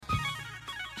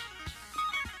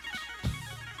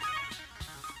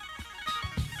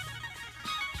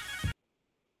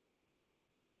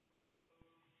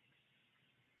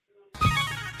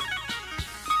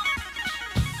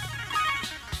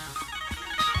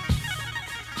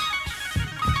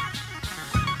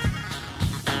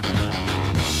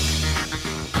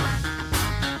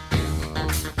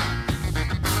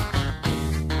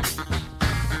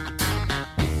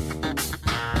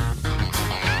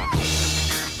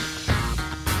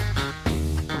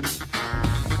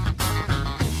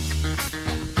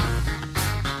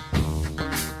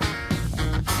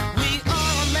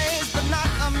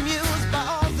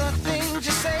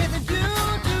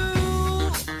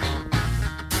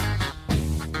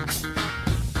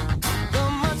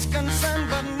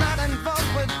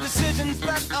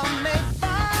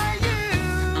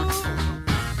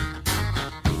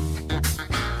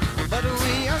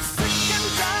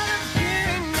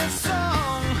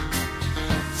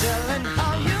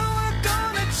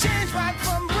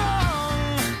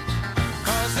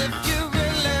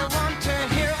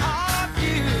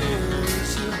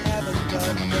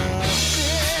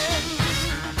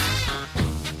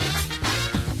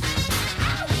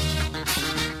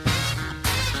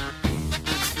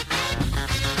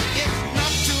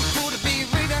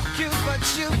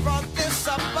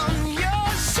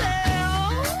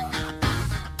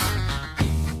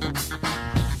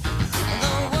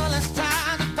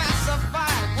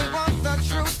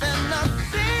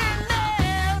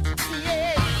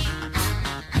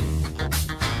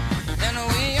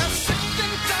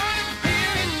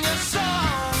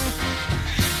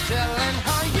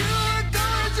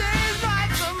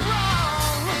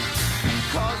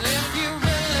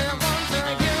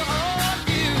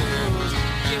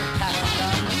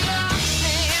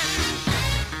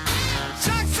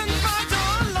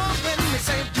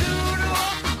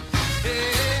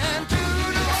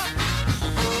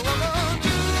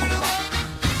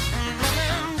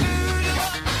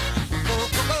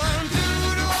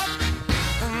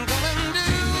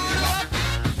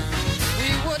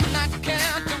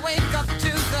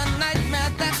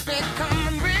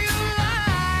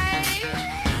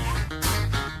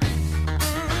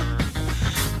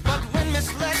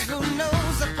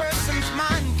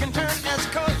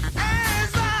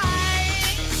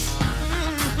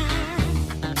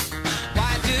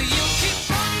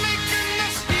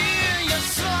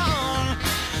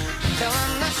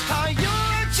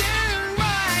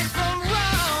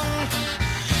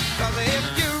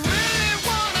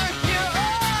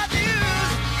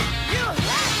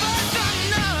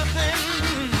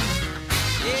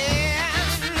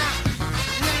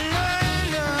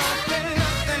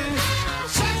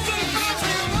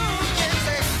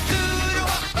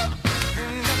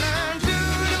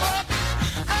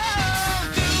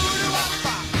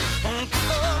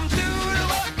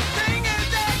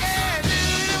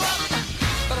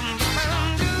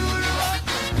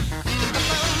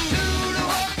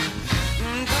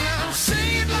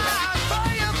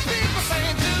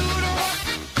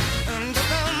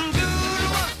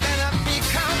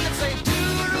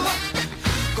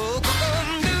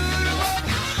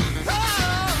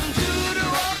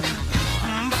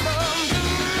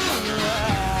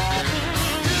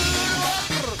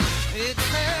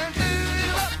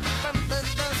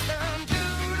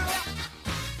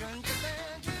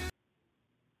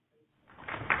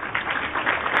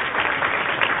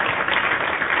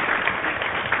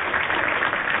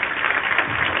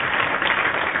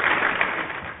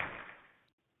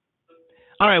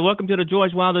All right, welcome to the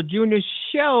George Wilder Jr.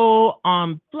 Show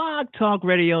on Blog Talk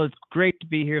Radio. It's great to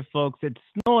be here, folks. It's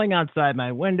snowing outside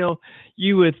my window.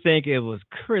 You would think it was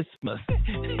Christmas.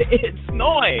 It's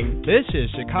snowing. This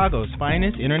is Chicago's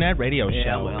finest internet radio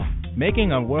show,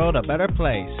 making a world a better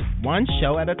place, one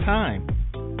show at a time.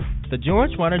 The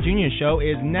George Wilder Jr. Show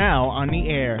is now on the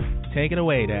air. Take it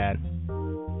away, Dad.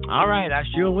 All right, I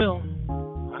sure will.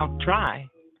 I'll try.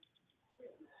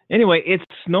 Anyway, it's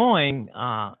snowing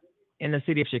in the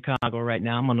city of Chicago right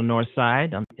now. I'm on the north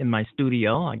side. I'm in my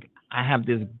studio. I have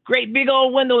this great big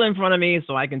old window in front of me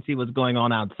so I can see what's going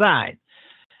on outside.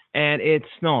 And it's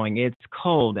snowing. It's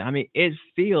cold. I mean, it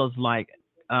feels like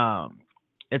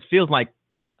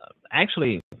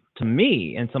actually to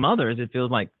me and some others, it feels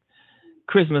like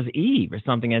Christmas Eve or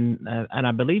something. And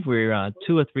I believe we're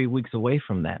 2 or 3 weeks away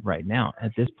from that right now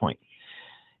at this point.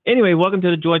 Anyway, welcome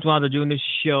to the George Wilder Jr.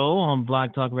 Show on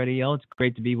Blog Talk Radio. It's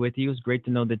great to be with you. It's great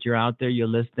to know that you're out there, you're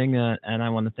listening, and I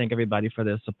want to thank everybody for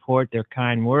their support, their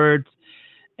kind words.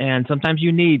 And sometimes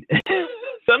you need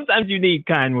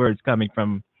kind words coming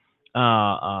from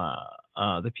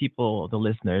the people, the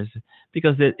listeners,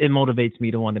 because it motivates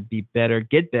me to want to be better,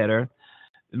 get better.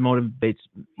 It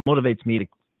motivates me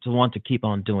to want to keep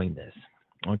on doing this.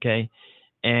 Okay,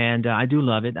 and I do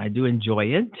love it. I do enjoy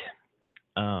it.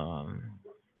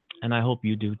 And I hope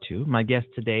you do too. My guest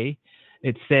today,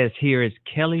 it says here, is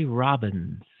Kelly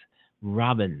Robbins,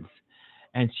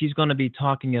 and she's going to be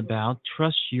talking about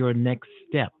trust your next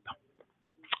step.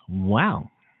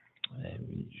 Wow.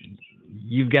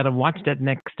 You've got to watch that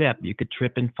next step. You could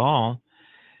trip and fall.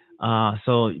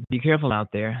 So be careful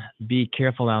out there. Be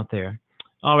careful out there.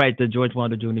 All right, the George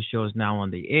Wilder Jr. Show is now on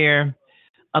the air.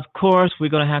 Of course, we're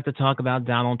going to have to talk about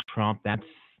Donald Trump.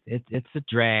 It's a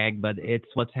drag, but it's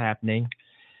what's happening.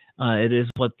 It is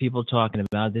what people are talking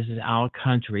about. This is our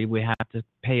country. We have to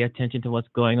pay attention to what's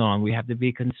going on. We have to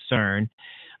be concerned.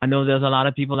 I know there's a lot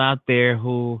of people out there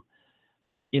who,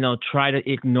 try to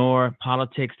ignore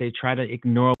politics. They try to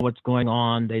ignore what's going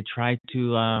on. They try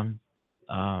to,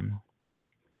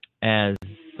 as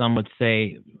some would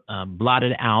say, blot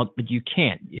it out. But you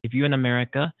can't. If you're in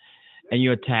America and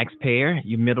you're a taxpayer,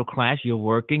 you're middle class, you're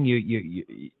working,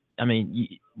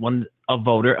 a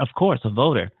voter, of course, a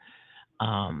voter.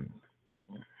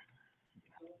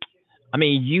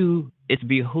 It's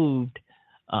behooved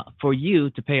for you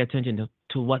to pay attention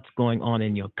to what's going on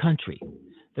in your country.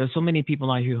 There's so many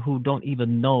people out here who don't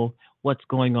even know what's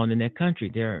going on in their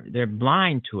country. They're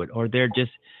blind to it, or they're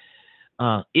just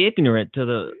ignorant to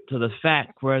the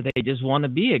fact where they just want to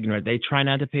be ignorant. They try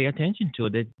not to pay attention to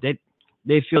it.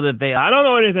 They feel that I don't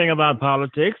know anything about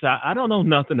politics. I don't know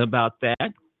nothing about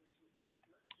that.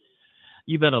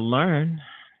 You better learn.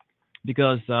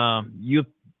 Because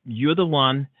you're the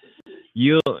one,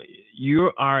 you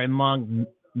are among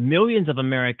millions of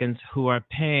Americans who are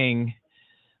paying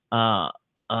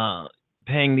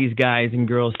these guys and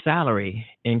girls salary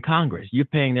in Congress. You're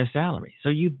paying their salary, so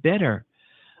you better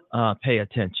pay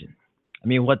attention. I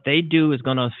mean, what they do is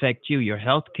going to affect you, your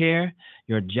health care,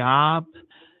 your job,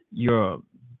 your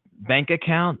bank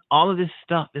account. All of this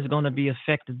stuff is going to be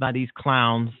affected by these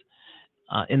clowns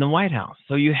in the White House.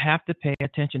 So you have to pay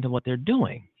attention to what they're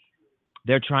doing.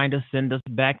 They're trying to send us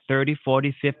back 30,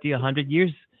 40, 50, 100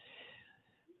 years.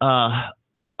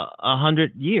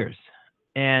 100 years.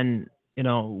 And,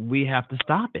 we have to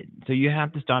stop it. So you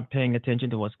have to start paying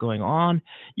attention to what's going on.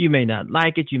 You may not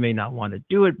like it. You may not want to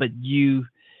do it, but you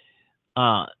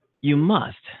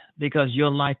must, because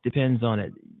your life depends on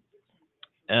it.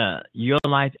 Your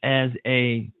life as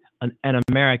an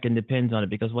American depends on it,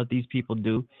 because what these people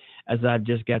do, as I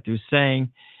just got through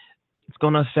saying, it's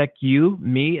going to affect you,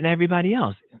 me, and everybody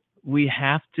else. We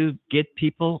have to get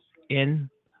people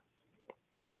in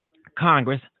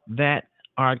Congress that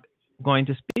are going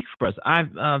to speak for us.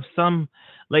 Some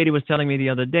lady was telling me the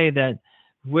other day that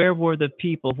where are the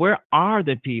people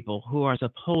who are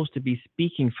supposed to be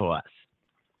speaking for us?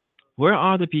 Where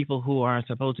are the people who are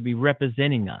supposed to be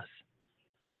representing us?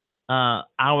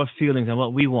 Our feelings and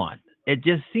what we want. It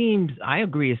just seems, I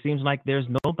agree, it seems like there's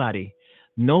nobody,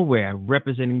 nowhere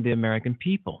representing the American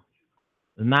people.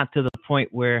 Not to the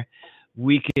point where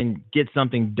we can get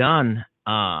something done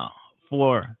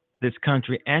for this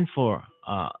country and for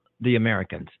the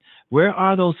Americans. Where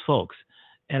are those folks?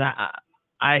 And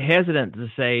I hesitant to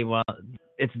say, well,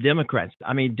 it's Democrats.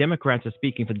 I mean, Democrats are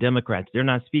speaking for Democrats. They're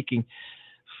not speaking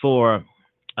for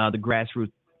the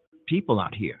grassroots people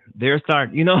out here.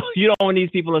 When these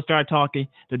people will start talking,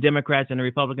 the Democrats and the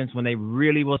Republicans, when they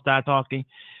really will start talking,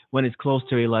 when it's close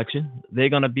to election, they're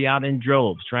going to be out in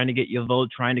droves trying to get your vote,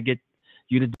 trying to get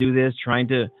you to do this, trying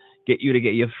to get you to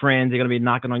get your friends. They're going to be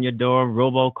knocking on your door,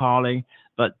 robocalling.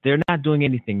 But they're not doing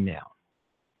anything now.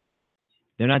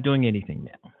 They're not doing anything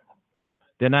now.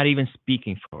 They're not even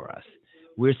speaking for us.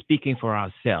 We're speaking for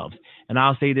ourselves. And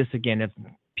I'll say this again. If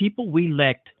people we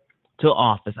elect to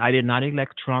office, I did not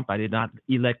elect Trump. I did not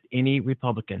elect any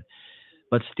Republican.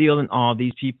 But still in all,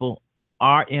 these people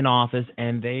are in office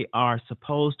and they are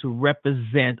supposed to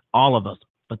represent all of us.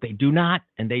 But they do not,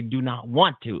 and they do not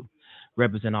want to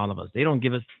represent all of us. They don't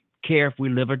give us care if we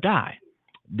live or die.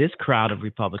 This crowd of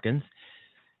Republicans.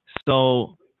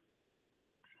 So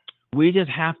we just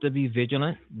have to be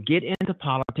vigilant, get into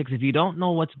politics. If you don't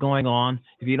know what's going on,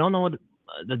 if you don't know what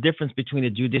the difference between the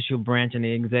judicial branch and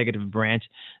the executive branch,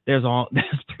 there's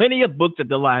plenty of books at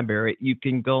the library you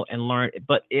can go and learn.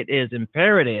 But it is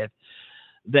imperative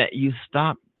that you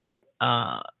stop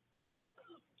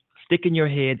sticking your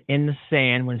head in the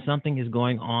sand when something is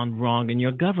going on wrong in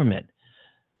your government.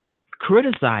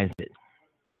 Criticize it,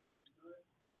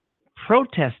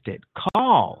 protest it,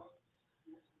 call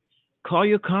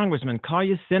your congressman, call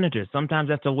your senators. Sometimes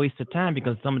that's a waste of time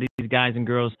because some of these guys and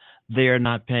girls, they're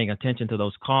not paying attention to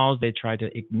those calls. They try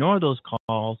to ignore those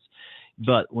calls.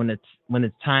 But when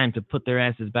it's time to put their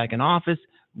asses back in office,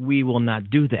 we will not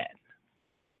do that.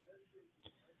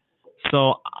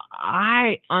 So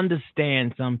I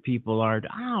understand some people are,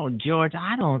 oh, George,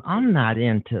 I'm not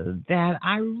into that.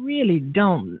 I really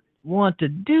don't want to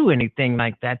do anything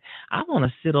like that. I want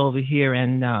to sit over here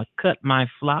and cut my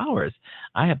flowers.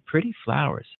 I have pretty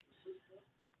flowers.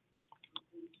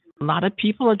 A lot of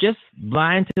people are just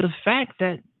blind to the fact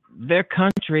that their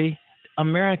country,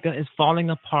 America, is falling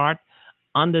apart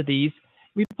under these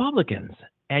Republicans.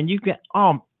 And you get,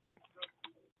 I'm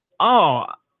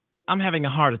having a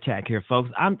heart attack here, folks.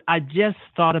 I just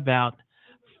thought about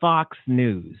Fox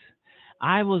News.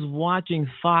 I was watching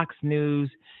Fox News.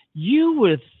 You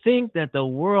would think that the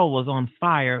world was on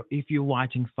fire if you're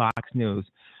watching Fox News.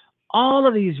 All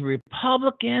of these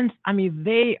Republicans, I mean,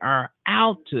 they are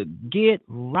out to get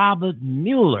Robert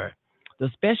Mueller, the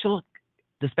special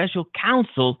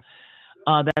counsel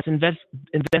that's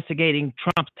investigating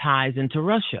Trump's ties into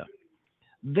Russia.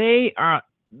 They're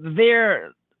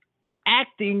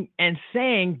acting and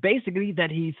saying basically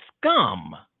that he's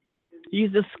scum.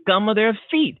 He's the scum of their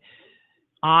feet.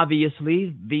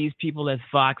 Obviously, these people at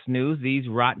Fox News, these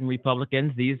rotten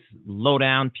Republicans, these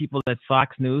low-down people at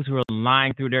Fox News who are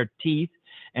lying through their teeth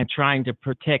and trying to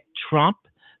protect Trump,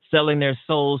 selling their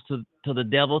souls to the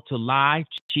devil to lie,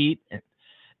 cheat,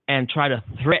 and try to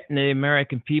threaten the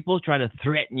American people, try to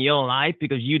threaten your life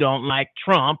because you don't like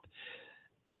Trump.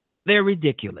 They're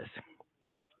ridiculous.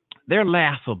 They're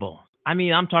laughable. I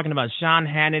mean, I'm talking about Sean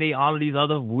Hannity, all of these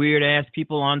other weird-ass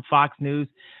people on Fox News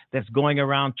that's going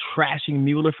around trashing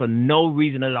Mueller for no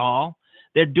reason at all.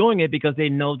 They're doing it because they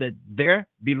know that their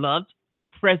beloved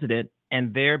president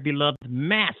and their beloved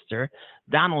master,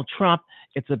 Donald Trump,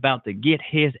 it's about to get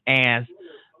his ass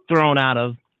thrown out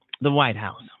of the White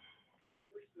House.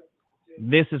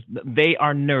 They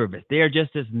are nervous. They are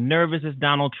just as nervous as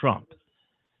Donald Trump.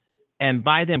 And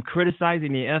by them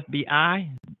criticizing the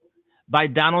FBI, by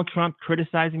Donald Trump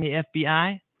criticizing the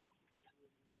FBI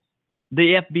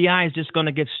is just going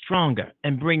to get stronger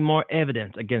and bring more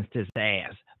evidence against his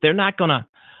ass. They're not going to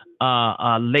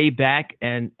lay back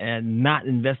and not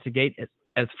investigate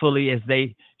as fully as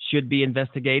they should be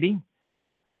investigating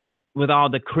with all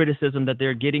the criticism that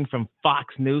they're getting from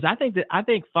Fox News. I think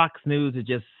Fox News is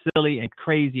just silly and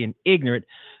crazy and ignorant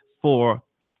for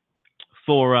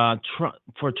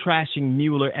trashing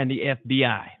Mueller and the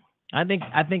FBI. I think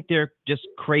they're just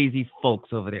crazy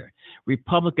folks over there,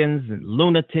 Republicans and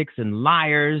lunatics and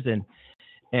liars and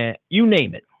you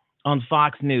name it on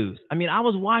Fox News. I mean, I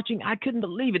was watching, I couldn't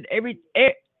believe it.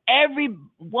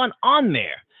 Everyone on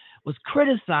there was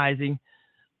criticizing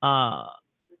the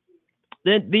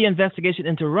investigation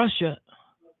into Russia,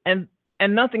 and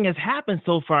nothing has happened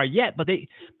so far yet. But they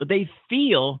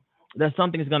feel that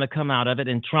something is going to come out of it,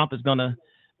 and Trump is going to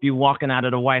be walking out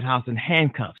of the White House in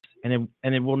handcuffs. And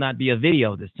it will not be a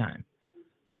video this time,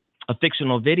 a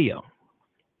fictional video.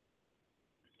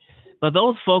 But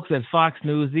those folks at Fox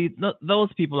News,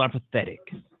 those people are pathetic.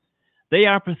 They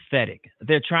are pathetic.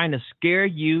 They're trying to scare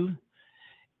the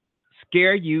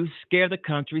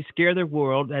country, scare the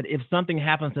world that if something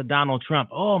happens to Donald Trump,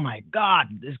 oh my God,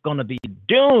 it's going to be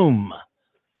doom.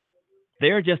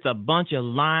 They're just a bunch of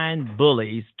lying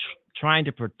bullies trying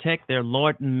to protect their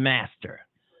Lord and Master,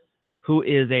 who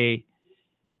is a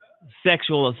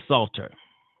sexual assaulter,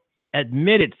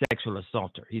 admitted sexual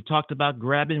assaulter. He talked about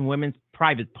grabbing women's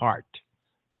private parts.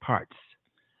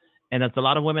 And there's a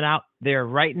lot of women out there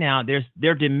right now,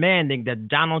 they're demanding that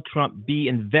Donald Trump be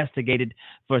investigated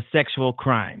for sexual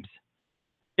crimes.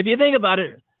 If you think about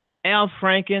it, Al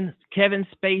Franken, Kevin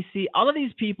Spacey, all of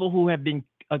these people who have been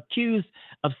accused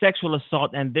of sexual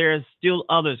assault, and there's still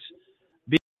others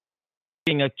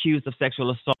being accused of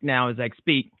sexual assault now as I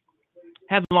speak,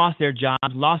 have lost their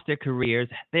jobs, lost their careers.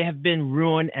 They have been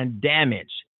ruined and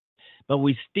damaged. But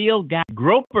we still got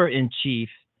Groper in chief,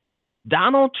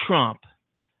 Donald Trump,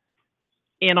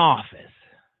 in office.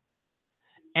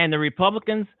 And the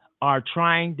Republicans are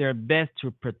trying their best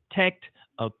to protect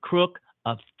a crook,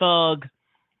 a thug,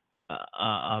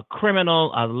 a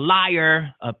criminal, a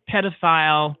liar, a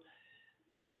pedophile.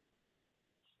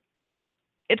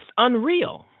 It's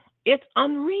unreal. It's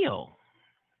unreal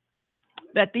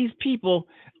that these people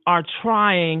are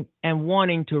trying and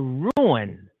wanting to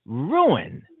ruin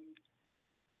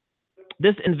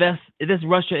this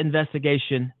Russia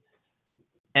investigation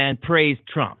and praise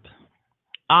Trump.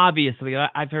 Obviously,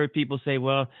 I've heard people say,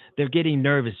 well, they're getting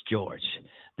nervous, George.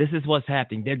 This is what's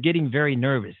happening. They're getting very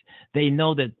nervous. They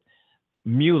know that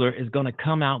Mueller is going to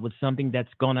come out with something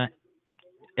that's going to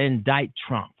indict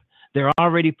Trump. They're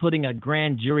already putting a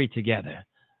grand jury together.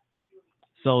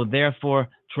 So therefore,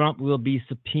 Trump will be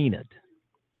subpoenaed.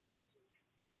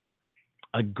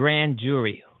 A grand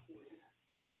jury.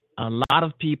 A lot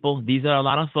of people, these are a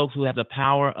lot of folks who have the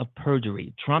power of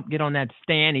perjury. Trump get on that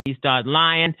stand, he start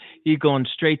lying, he's going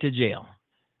straight to jail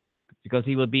because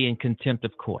he will be in contempt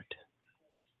of court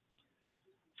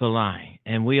for lying.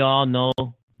 And we all know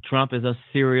Trump is a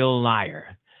serial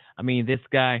liar. I mean, this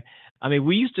guy,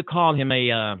 we used to call him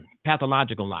a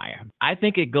pathological liar. I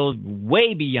think it goes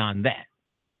way beyond that.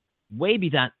 Way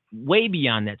beyond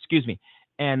that, excuse me.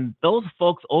 And those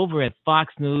folks over at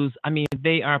Fox News,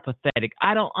 they are pathetic.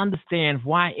 I don't understand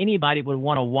why anybody would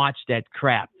want to watch that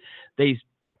crap. They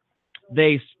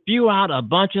spew out a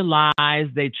bunch of lies.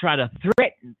 They try to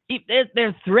threaten.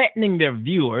 They're threatening their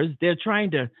viewers. They're trying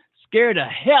to scare the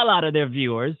hell out of their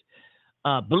viewers.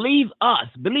 Believe us.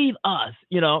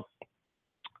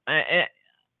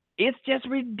 It's just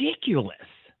ridiculous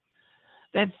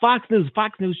that Fox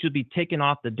News should be taken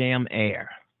off the damn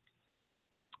air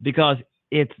because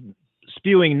it's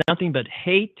spewing nothing but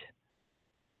hate,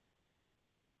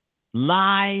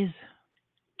 lies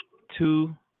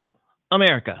to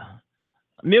America.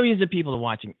 Millions of people are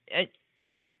watching.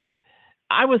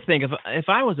 I would think if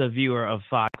I was a viewer of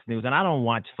Fox News, and I don't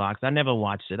watch Fox, I never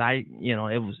watched it. I'm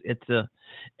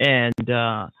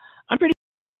pretty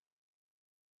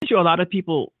sure a lot of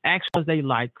people actually they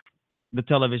like the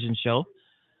television show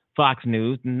Fox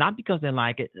News, not because they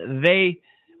like it. They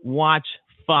watch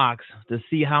Fox to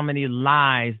see how many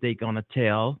lies they're going to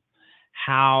tell,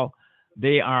 how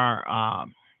they are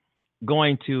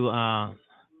going to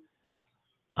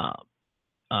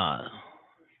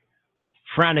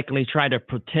frantically try to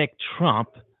protect Trump,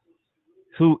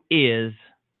 who is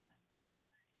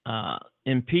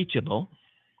impeachable.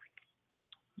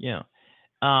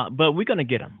 But we're going to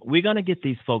get them. We're going to get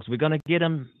these folks. We're going to get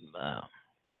them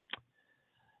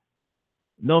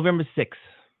November 6th.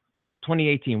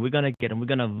 2018, we're going to get them. We're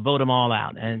going to vote them all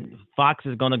out. And Fox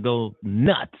is going to go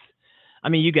nuts.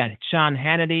 You got Sean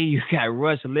Hannity, you got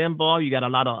Rush Limbaugh, you got a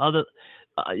lot of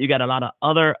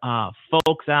other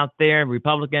folks out there,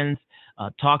 Republicans,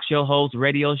 talk show hosts,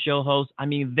 radio show hosts.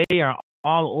 They are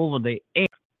all over the air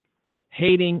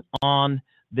hating on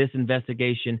this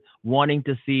investigation, wanting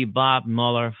to see Bob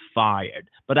Mueller fired.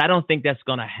 But I don't think that's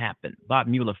going to happen. Bob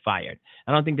Mueller fired.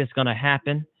 I don't think that's going to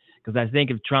happen. Because I think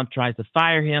if Trump tries to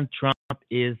fire him, Trump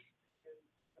is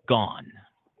gone.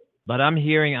 But I'm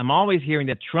always hearing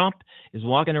that Trump is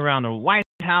walking around the White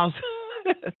House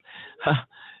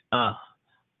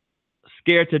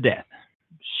scared to death,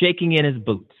 shaking in his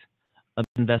boots of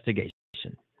investigation.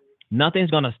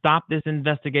 Nothing's going to stop this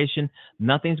investigation.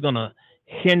 Nothing's going to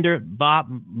hinder Bob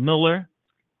Mueller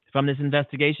from this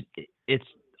investigation. It's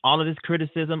all of this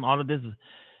criticism, all of this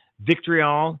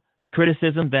vitriol,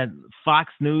 criticism that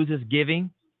Fox News is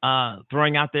giving,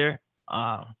 throwing out there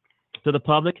to the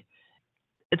public,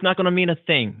 it's not going to mean a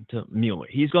thing to Mueller.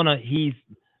 He's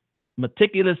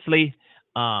meticulously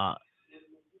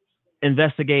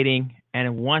investigating,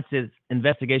 and once his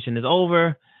investigation is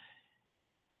over,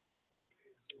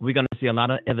 we're going to see a lot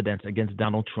of evidence against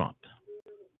Donald Trump,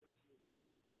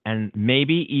 and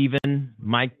maybe even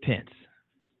Mike Pence.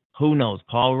 Who knows?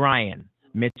 Paul Ryan,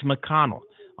 Mitch McConnell.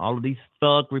 All of these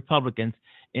thug Republicans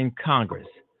in Congress.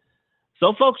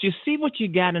 So, folks, you see what you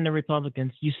got in the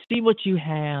Republicans. You see what you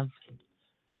have.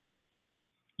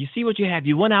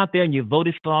 You went out there and you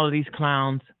voted for all of these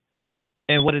clowns.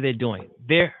 And what are they doing?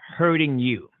 They're hurting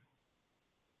you.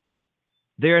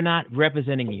 They're not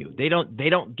representing you. They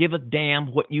don't give a damn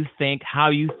what you think,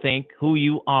 how you think, who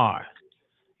you are.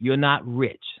 You're not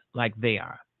rich like they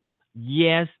are.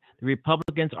 Yes, The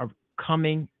Republicans are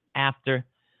coming after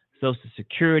Social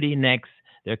Security next.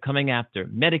 They're coming after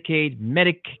Medicaid,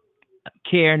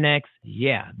 Medicare next.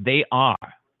 Yeah, they are.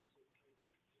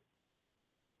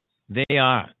 They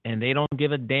are. And they don't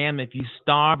give a damn if you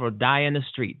starve or die in the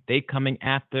street. They coming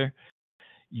after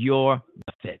your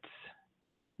benefits.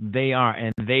 They are.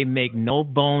 And they make no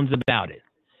bones about it.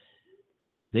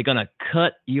 They're going to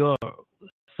cut your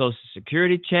Social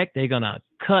Security check. They're going to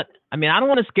cut. I mean, I don't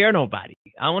want to scare nobody.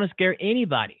 I don't want to scare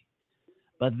anybody.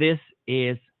 But this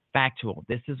is factual.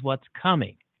 This is what's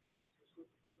coming.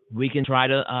 We can try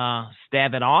to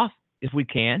stab it off if we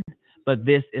can, but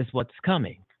this is what's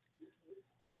coming.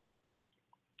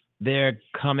 They're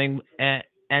coming,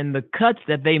 and the cuts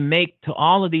that they make to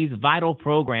all of these vital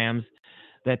programs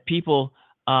that people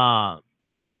count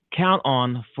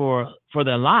on for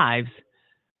their lives,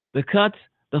 the cuts,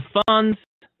 the funds,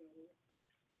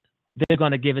 they're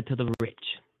going to give it to the rich.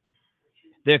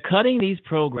 They're cutting these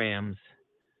programs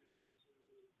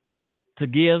to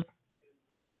give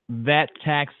that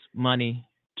tax money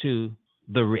to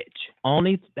the rich.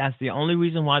 That's the only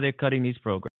reason why they're cutting these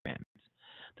programs.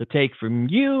 To take from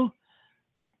you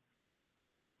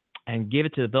and give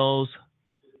it to those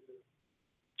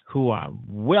who are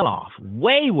well off,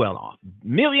 way well off,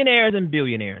 millionaires and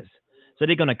billionaires. So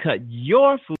they're going to cut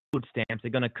your food stamps.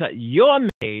 They're going to cut your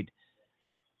Medicaid.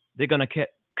 They're going to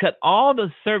cut all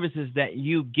the services that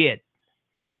you get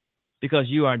because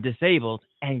you are disabled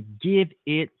and give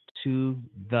it to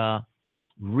the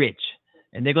rich.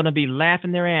 And they're going to be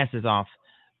laughing their asses off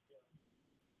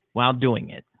while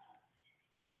doing it.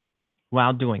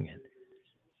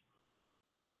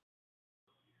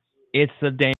 It's a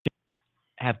danger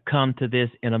have come to this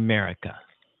in America.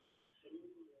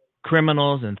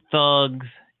 Criminals and thugs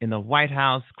in the White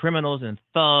House, criminals and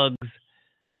thugs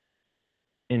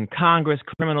in Congress,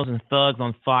 criminals and thugs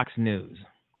on Fox News.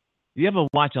 You ever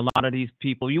watch a lot of these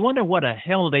people? You wonder where the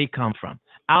hell they come from.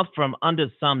 Out from under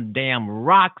some damn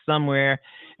rock somewhere,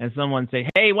 and someone say,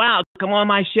 hey, wow, come on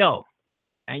my show.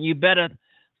 And you better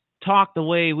talk the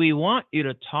way we want you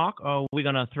to talk, or we're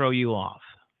going to throw you off.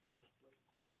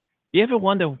 You ever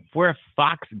wonder where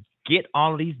Fox get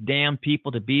all these damn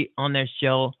people to be on their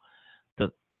show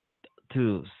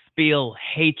to spill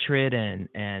hatred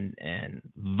and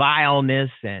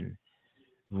vileness and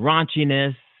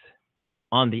raunchiness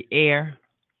on the air?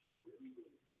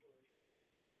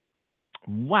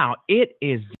 Wow, it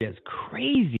is just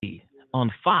crazy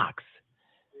on Fox.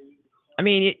 I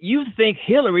mean, you think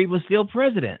Hillary was still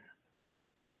president.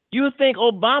 You would think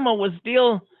Obama was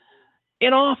still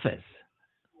in office.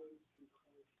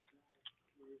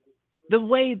 The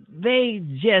way they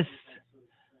just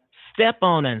step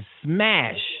on and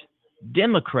smash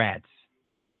Democrats.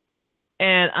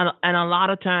 And a lot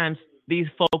of times, these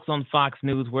folks on Fox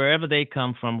News, wherever they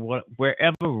come from,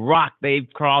 wherever rock they've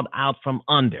crawled out from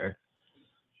under,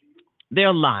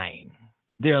 they're lying.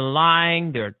 They're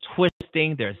lying, they're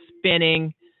twisting, they're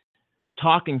spinning,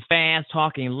 talking fast,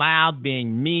 talking loud,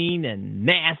 being mean and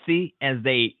nasty as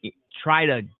they try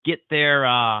to get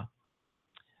their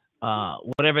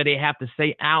whatever they have to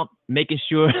say out, making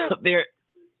sure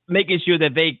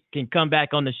that they can come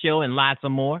back on the show and lie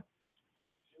some more.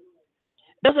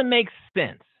 Doesn't make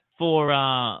sense for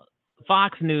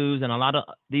Fox News and a lot of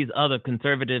these other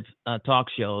conservative talk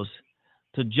shows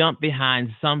to jump behind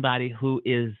somebody who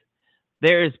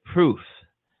there is proof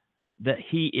that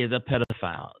he is a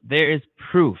pedophile. There is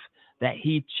proof that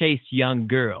he chased young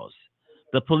girls.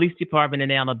 The police department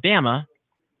in Alabama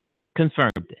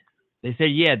confirmed it. They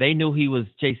said, yeah, they knew he was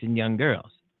chasing young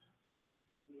girls.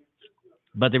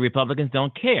 But the Republicans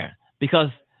don't care because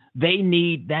they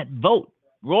need that vote.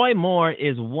 Roy Moore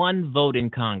is one vote in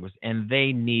Congress, and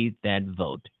they need that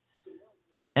vote.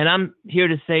 And I'm here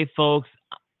to say, folks,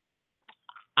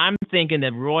 I'm thinking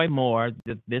that Roy Moore,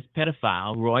 this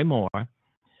pedophile, Roy Moore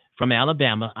from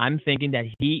Alabama, I'm thinking that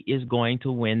he is going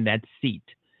to win that seat.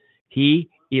 He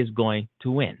is going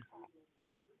to win.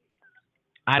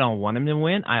 I don't want him to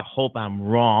win. I hope I'm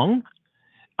wrong.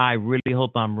 I really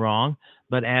hope I'm wrong.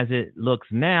 But as it looks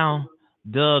now,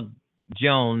 Doug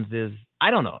Jones is,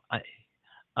 I don't know.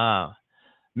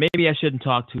 Maybe I shouldn't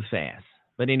talk too fast.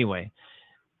 But anyway,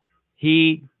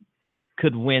 he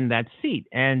could win that seat.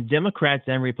 And Democrats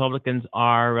and Republicans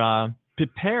are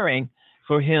preparing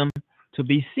for him to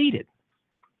be seated.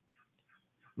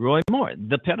 Roy Moore,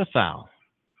 the pedophile,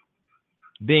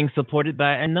 being supported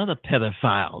by another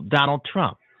pedophile, Donald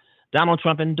Trump. Donald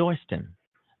Trump endorsed him.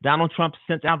 Donald Trump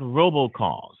sent out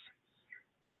robocalls.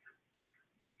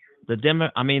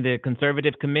 The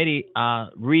conservative committee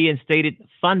reinstated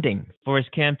funding for his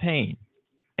campaign.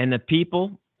 And the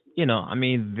people I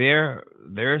mean,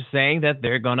 they're saying that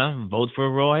they're gonna vote for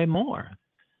Roy Moore,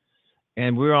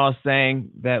 and we're all saying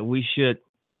that we should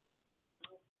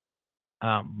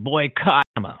boycott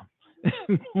him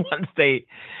once they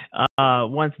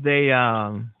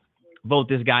vote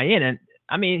this guy in. And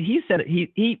I mean, he said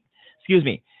he excuse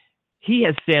me, he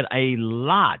has said a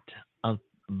lot of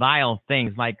vile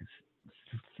things, like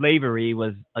slavery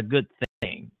was a good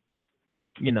thing,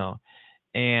 you know,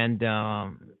 and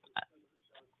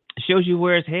shows you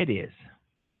where his head is.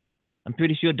 I'm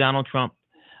pretty sure Donald Trump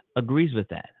agrees with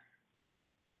that,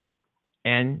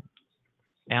 and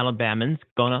Alabamans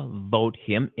gonna vote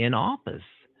him in office.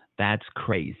 That's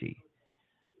crazy.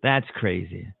 That's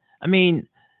crazy. I mean,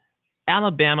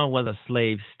 Alabama was a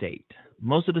slave state.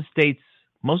 Most of the states,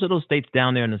 most of those states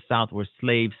down there in the South were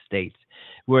slave states,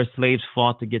 where slaves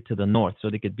fought to get to the North so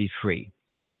they could be free.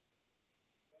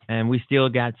 And we still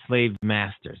got slave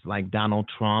masters like Donald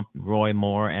Trump, Roy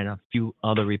Moore, and a few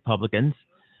other Republicans.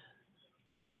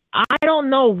 I don't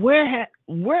know where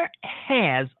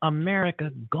has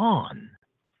America gone?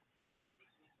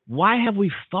 Why have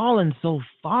we fallen so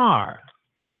far?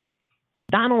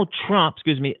 Donald Trump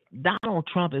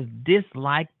is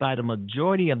disliked by the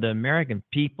majority of the American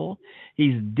people.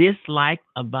 He's disliked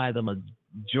by the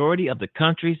majority of the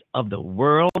countries of the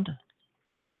world.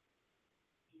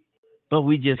 But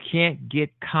we just can't get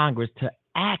Congress to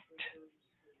act.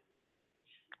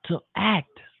 To act.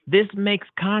 This makes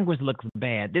Congress look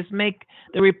bad. This makes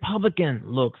the Republican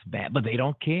looks bad, but they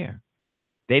don't care.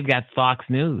 They've got Fox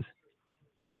News.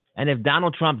 And if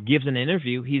Donald Trump gives an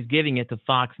interview, he's giving it to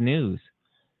Fox News.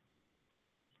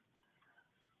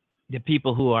 The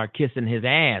people who are kissing his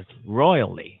ass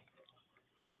royally.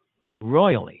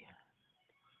 Royally.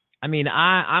 I mean,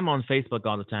 I'm on Facebook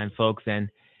all the time, folks, and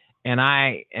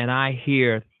I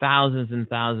hear thousands and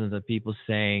thousands of people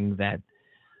saying that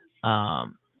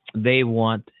they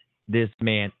want this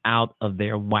man out of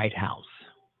their White House.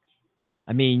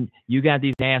 I mean, you got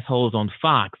these assholes on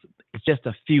Fox. It's just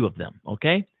a few of them,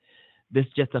 okay?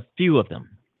 There's just a few of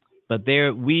them. But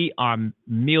we are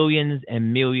millions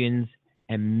and millions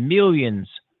and millions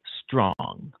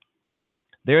strong.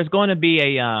 There's going to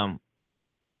be a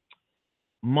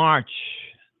march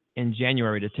in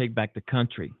January to take back the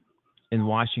country in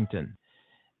Washington,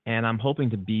 and I'm hoping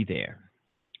to be there.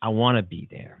 I want to be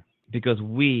there because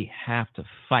we have to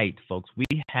fight, folks. We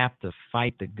have to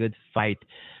fight the good fight,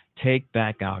 take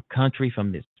back our country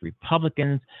from these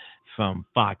Republicans, from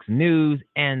Fox News,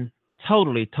 and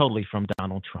totally from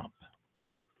Donald Trump.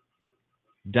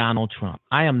 Donald Trump.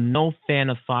 I am no fan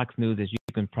of Fox News, as you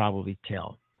can probably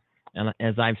tell. And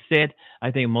as I've said,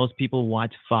 I think most people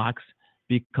watch Fox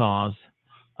because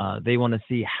they want to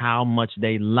see how much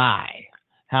they lie,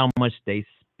 how much they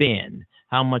spin,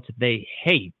 how much they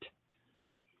hate.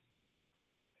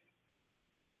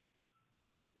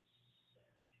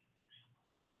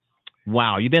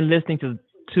 Wow, you've been listening to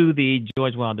the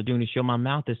George Wilder Jr. Show. My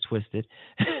mouth is twisted.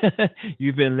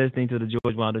 You've been listening to the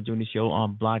George Wilder Jr. Show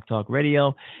on Blog Talk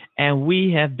Radio, and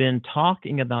we have been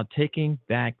talking about taking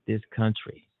back this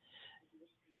country.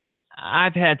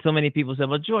 I've had so many people say,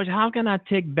 well, George, how can I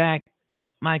take back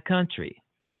my country?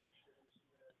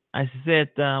 I said,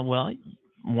 well,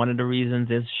 one of the reasons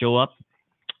is show up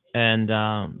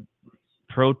and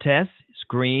protest,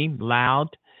 scream loud,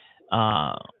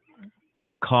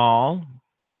 call,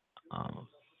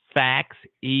 fax,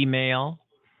 email.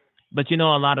 But a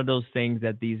lot of those things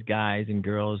that these guys and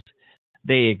girls,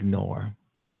 they ignore.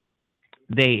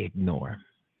 They ignore.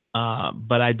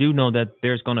 But I do know that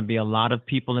there's going to be a lot of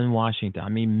people in Washington. I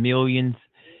mean, millions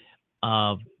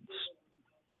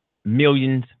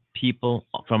people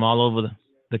from all over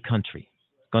the country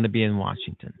going to be in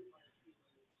Washington.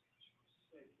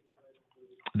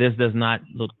 This does not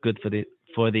look good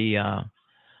for the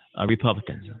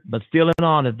Republicans. But still in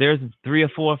all, if there's 3 or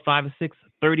 4 or 5 or 6,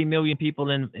 30 million people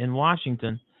in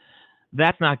Washington,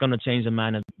 that's not going to change the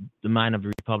mind of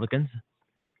the Republicans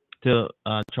to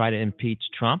try to impeach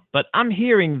Trump. But I'm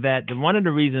hearing that one of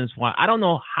the reasons why, I don't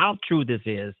know how true this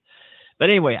is, but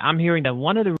anyway, I'm hearing that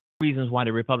one of the reasons why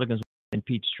the Republicans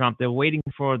impeach Trump, they're waiting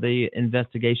for the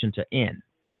investigation to end.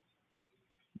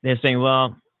 They're saying,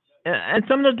 well, and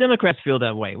some of the Democrats feel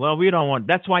that way. Well,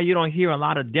 that's why you don't hear a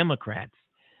lot of Democrats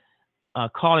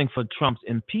calling for Trump's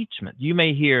impeachment. You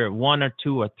may hear 1 or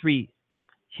 2 or 3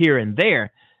 here and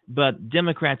there, but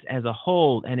Democrats as a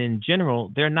whole and in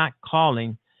general, they're not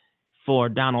calling for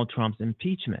Donald Trump's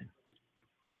impeachment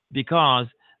because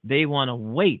they want to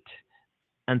wait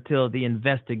until the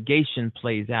investigation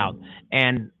plays out.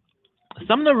 And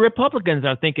some of the Republicans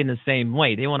are thinking the same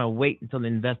way. They want to wait until the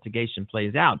investigation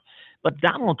plays out. But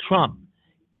Donald Trump,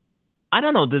 I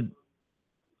don't know,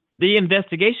 the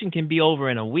investigation can be over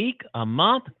in a week, a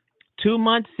month, 2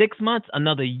 months, 6 months,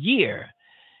 another year.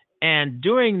 And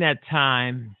during that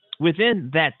time, within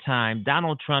that time,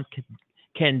 Donald Trump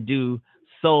can do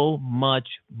so much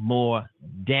more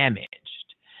damage.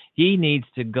 He needs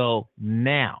to go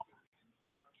now.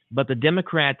 But the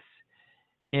Democrats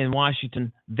in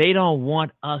Washington, they don't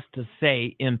want us to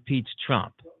say impeach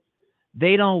Trump.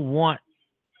 They don't want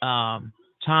Tom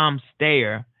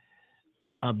Steyer,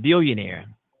 a billionaire,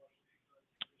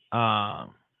 uh,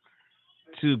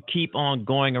 to keep on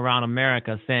going around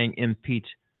America saying impeach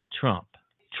Trump.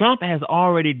 Trump has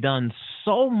already done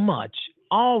so much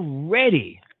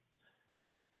already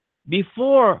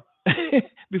before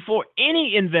before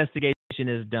any investigation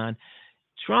is done.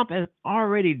 Trump has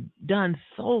already done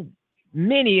so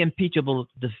many impeachable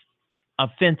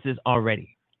offenses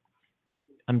already.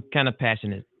 I'm kind of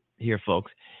passionate here,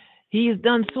 folks. He has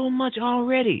done so much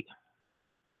already.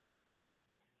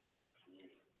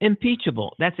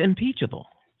 Impeachable. That's impeachable.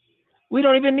 We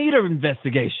don't even need an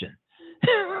investigation.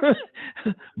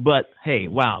 But hey,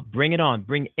 wow, bring it on.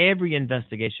 Bring every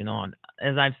investigation on.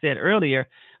 As I've said earlier,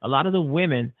 a lot of the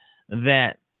women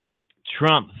that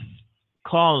Trump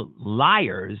called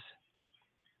liars,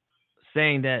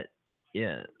 saying that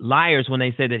liars when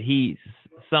they say that he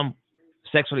some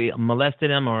sexually molested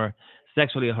them or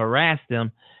sexually harassed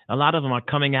them, a lot of them are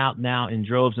coming out now in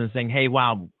droves and saying, hey,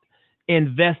 wow,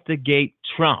 investigate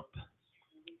Trump.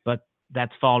 But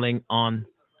that's falling on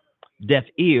deaf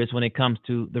ears when it comes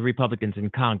to the Republicans in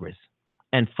Congress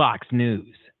and Fox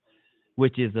News,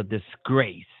 which is a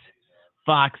disgrace.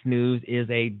 Fox News is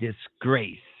a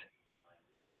disgrace.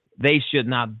 They should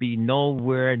not be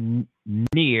nowhere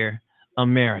near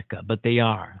America, but they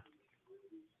are.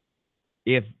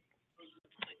 If,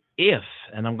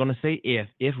 and I'm going to say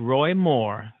if Roy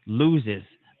Moore loses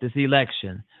this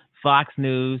election, Fox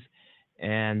News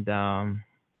and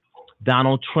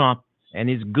Donald Trump and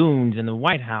his goons in the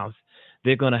White House,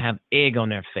 they're going to have egg on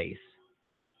their face.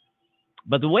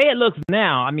 But the way it looks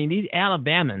now, I mean, these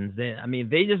Alabamans,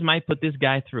 they just might put this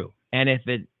guy through. And if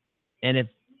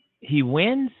he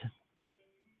wins,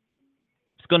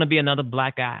 it's going to be another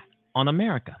black eye on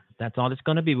America. That's all it's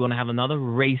going to be. We're going to have another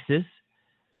racist,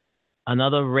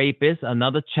 another rapist,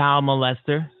 another child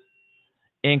molester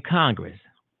in Congress.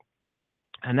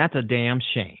 And that's a damn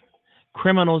shame.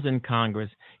 Criminals in Congress,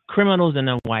 criminals in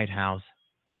the White House,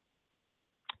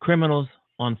 criminals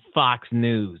on Fox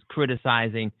News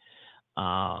criticizing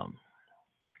Obama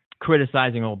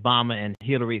and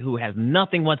Hillary, who has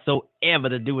nothing whatsoever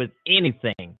to do with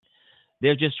anything.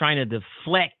 They're just trying to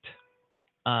deflect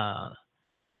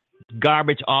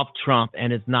garbage off Trump,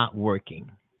 and it's not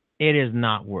working. It is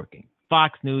not working.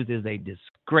 Fox News is a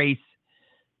disgrace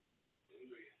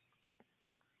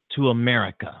to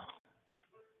America.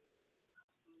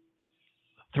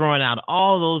 Throwing out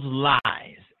all those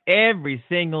lies every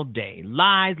single day.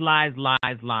 Lies, lies,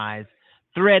 lies, lies.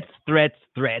 Threats, threats,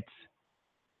 threats.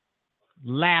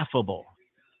 Laughable.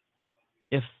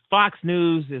 If Fox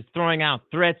News is throwing out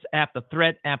threats after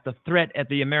threat after threat at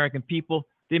the American people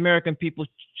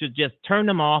should just turn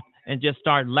them off and just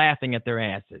start laughing at their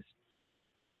asses.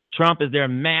 Trump is their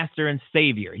master and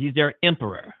savior. He's their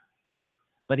emperor.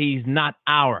 But he's not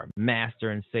our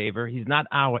master and savior. He's not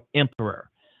our emperor.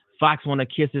 Fox want to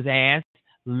kiss his ass?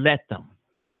 Let them.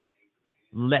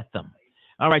 Let them.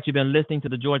 All right, you've been listening to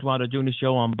the George Wilder Jr.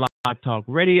 Show on Blog Talk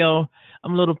Radio.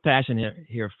 I'm a little passionate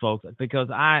here, folks, because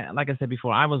like I said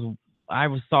before, I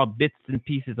saw bits and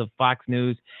pieces of Fox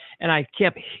News, and I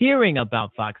kept hearing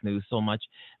about Fox News so much.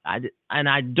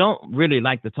 I don't really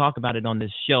like to talk about it on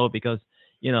this show because,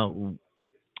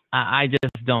 I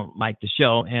just don't like the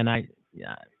show, and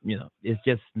it's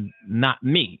just not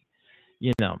me,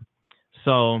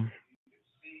 So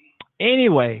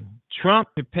anyway, Trump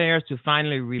prepares to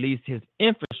finally release his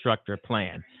infrastructure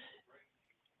plan.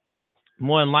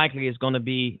 More than likely, it's going to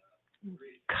be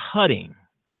cutting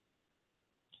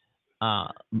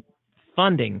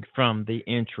funding from the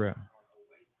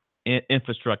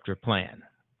infrastructure plan.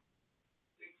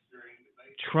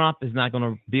 Trump is not going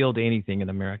to build anything in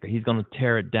America. He's going to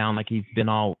tear it down like he's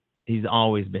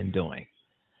always been doing.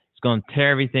 He's going to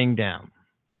tear everything down.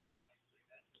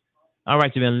 All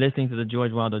right, you've been listening to the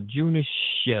George Wilder Jr.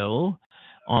 Show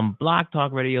on Blog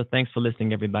Talk Radio. Thanks for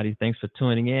listening, everybody. Thanks for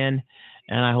tuning in,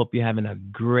 and I hope you're having a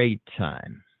great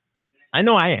time. I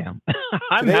know I am.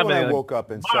 Today when I woke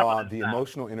up and saw the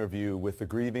emotional interview with the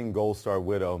grieving Gold Star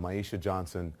widow, Maisha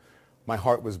Johnson, my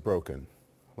heart was broken,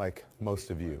 like most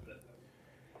of you.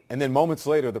 And then moments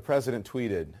later, the president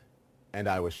tweeted, and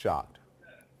I was shocked.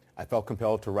 I felt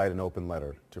compelled to write an open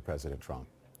letter to President Trump.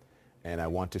 and I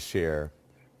want to share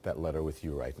that letter with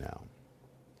you right now.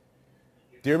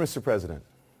 Dear Mr. President,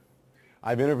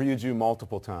 I've interviewed you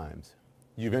multiple times.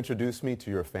 You've introduced me to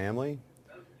your family.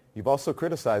 You've also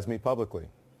criticized me publicly,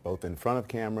 both in front of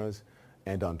cameras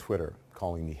and on Twitter,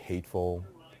 calling me hateful,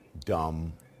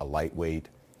 dumb, a lightweight.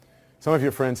 Some of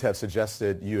your friends have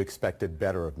suggested you expected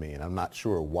better of me, and I'm not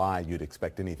sure why you'd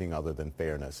expect anything other than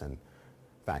fairness and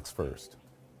facts first.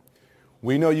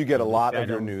 We know you get a lot of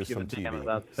your news from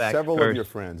TV. Several of your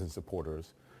friends and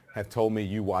supporters have told me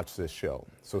you watch this show.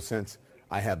 So since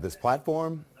I have this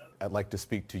platform, I'd like to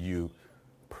speak to you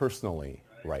personally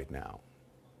right now.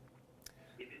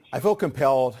 I feel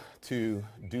compelled to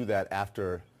do that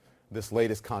after this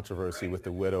latest controversy with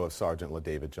the widow of Sergeant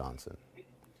LaDavid Johnson.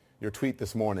 Your tweet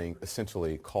this morning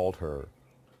essentially called her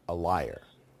a liar.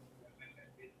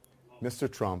 Mr.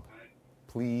 Trump,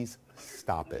 please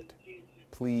stop it.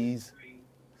 Please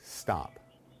stop.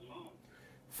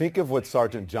 Think of what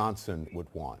Sergeant Johnson would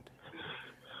want.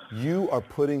 You are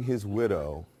putting his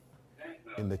widow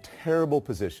in the terrible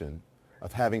position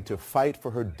of having to fight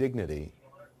for her dignity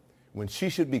when she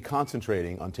should be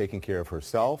concentrating on taking care of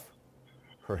herself,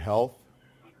 her health,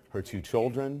 her 2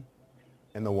 children,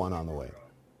 and the one on the way.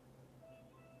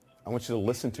 I want you to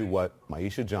listen to what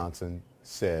Maisha Johnson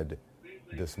said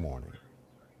this morning.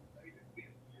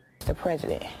 The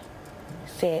president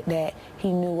said that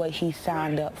he knew what he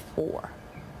signed up for,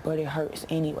 but it hurts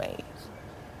anyways.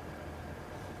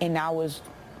 And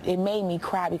it made me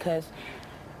cry because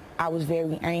I was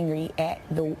very angry at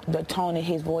the tone of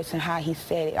his voice and how he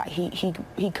said it. Like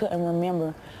he couldn't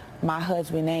remember my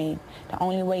husband's name. The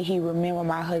only way he remembered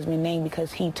my husband's name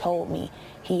because he told me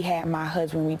he had my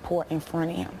husband report in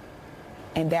front of him.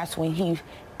 And that's when he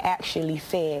actually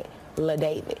said,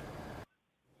 LaDavid.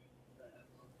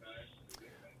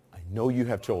 I know you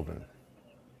have children.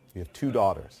 You have 2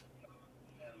 daughters.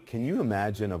 Can you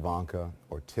imagine Ivanka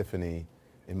or Tiffany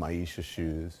in Maisha's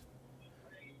shoes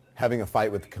having a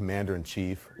fight with the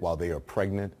commander-in-chief while they are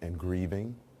pregnant and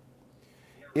grieving?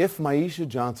 If Maisha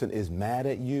Johnson is mad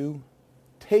at you,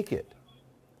 take it,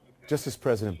 just as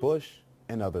President Bush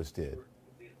and others did.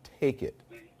 Take it.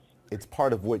 It's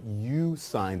part of what you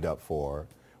signed up for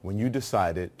when you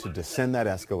decided to descend that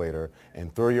escalator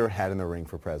and throw your hat in the ring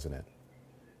for president.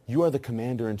 You are the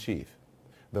commander-in-chief,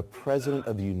 the president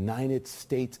of the United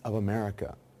States of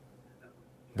America,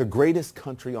 the greatest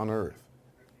country on earth.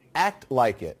 Act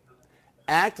like it.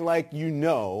 Act like you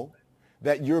know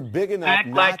that you're big enough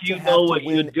not to have to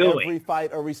win every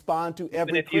fight or respond to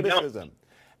every criticism.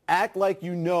 Act like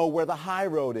you know where the high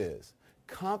road is.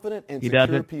 Confident and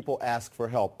secure people ask for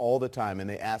help all the time, and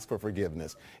they ask for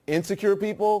forgiveness. Insecure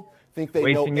people think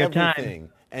they know everything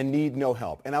and need no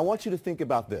help. And I want you to think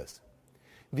about this.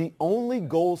 The only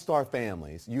Gold Star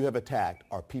families you have attacked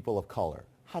are people of color.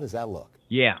 How does that look?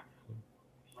 Yeah.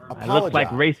 Apologize. It looks like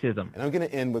racism. And I'm going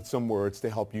to end with some words to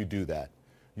help you do that.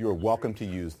 You are welcome to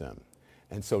use them.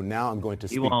 And so now I'm going to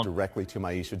speak directly to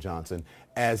Maisha Johnson,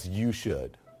 as you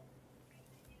should.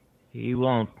 He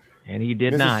won't, and he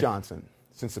did not. Mrs. Johnson,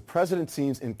 since the president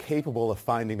seems incapable of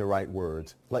finding the right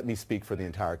words, let me speak for the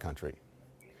entire country.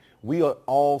 We are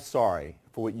all sorry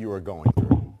for what you are going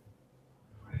through.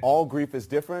 All grief is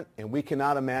different, and we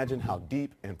cannot imagine how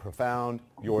deep and profound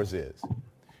yours is.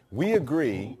 We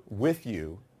agree with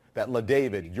you that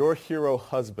LaDavid, your hero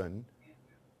husband,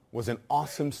 was an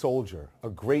awesome soldier, a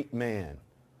great man,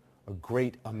 a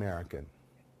great American.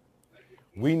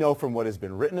 We know from what has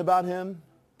been written about him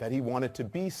that he wanted to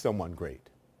be someone great,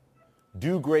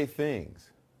 do great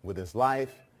things with his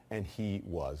life, and he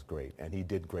was great, and he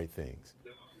did great things.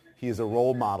 He is a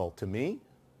role model to me.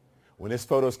 When his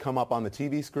photos come up on the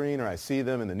TV screen or I see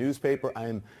them in the newspaper, I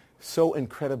am so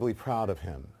incredibly proud of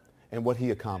him and what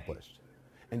he accomplished.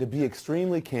 And to be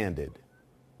extremely candid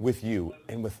with you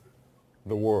and with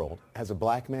the world, as a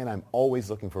black man, I'm always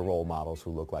looking for role models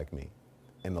who look like me.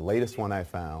 And the latest one I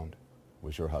found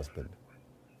was your husband,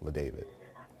 LaDavid.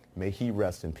 May he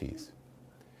rest in peace.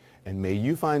 And may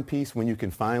you find peace when you can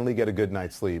finally get a good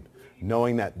night's sleep,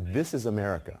 knowing that this is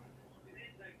America.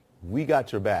 We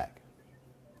got your back.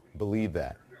 Believe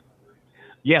that.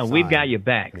 Yeah, Signed, we've got your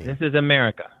back. Me. This is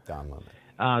America. Don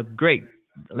Lemon. Great.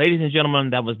 Ladies and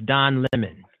gentlemen, that was Don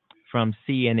Lemon from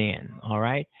CNN, all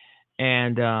right?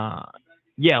 And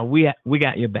yeah, we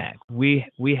got your back. We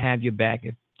have your back.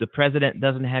 If the president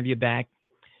doesn't have your back,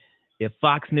 if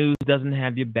Fox News doesn't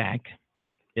have your back,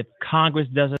 if Congress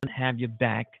doesn't have your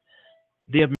back,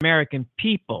 the American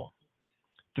people,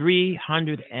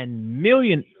 300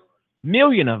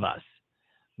 million of us,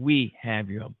 we have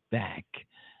your back.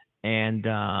 And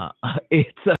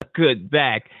it's a good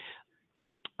back.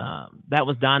 That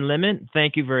was Don Lemon.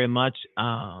 Thank you very much.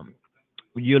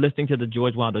 You're listening to the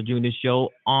George Wilder Jr.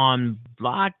 Show on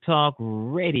Blog Talk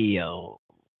Radio.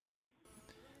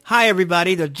 Hi,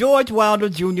 everybody. The George Wilder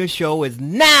Jr. Show is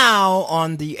now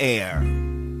on the air.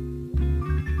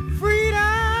 Freedom.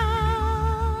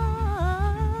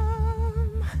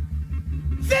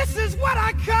 This is what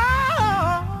I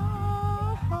call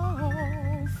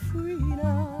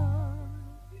freedom.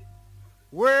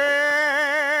 Well,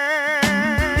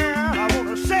 I want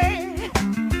to say,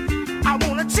 I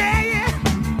want to tell you,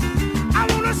 I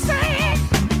want to say,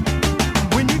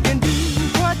 when you can do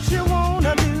what you want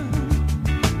to do.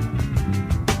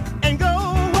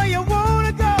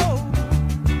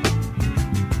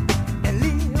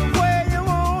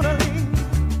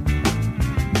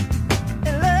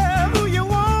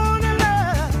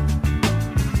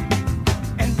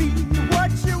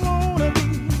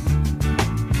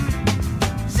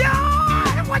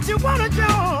 You wanna join?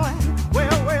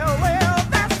 Well, well, well,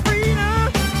 that's freedom.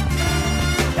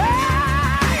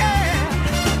 Yeah, yeah,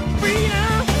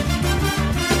 freedom.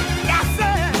 Yes,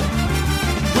 sir.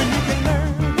 When you can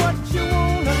learn what you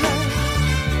wanna learn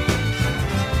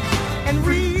and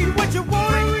read what you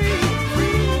wanna read,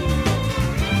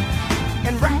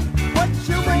 and write what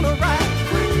you wanna write.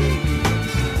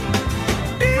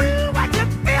 Do what you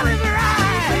feel is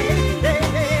right. Yeah,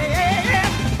 yeah, yeah.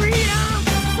 Freedom,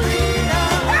 freedom.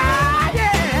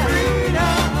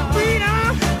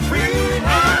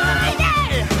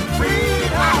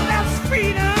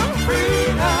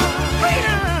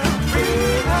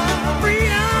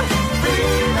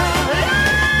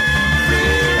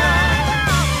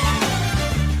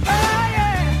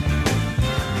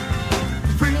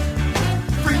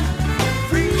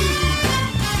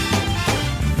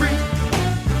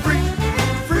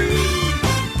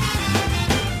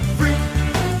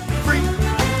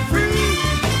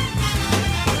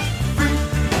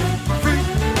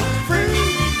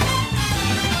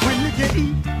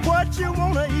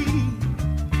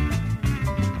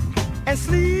 And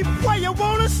sleep where you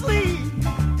wanna sleep,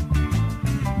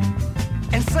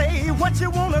 and say what you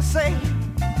wanna say,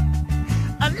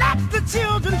 and let the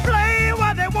children play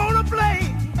while they wanna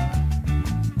play,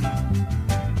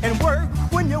 and work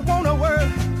when you wanna work,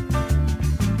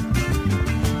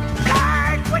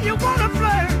 flirt when you wanna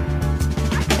flirt.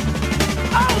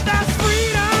 Oh, that's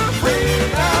freedom,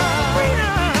 freedom, freedom.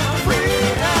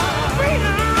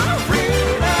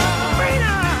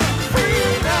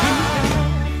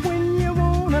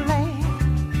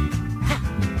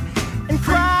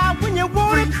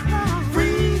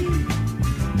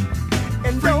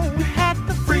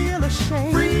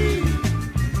 Free.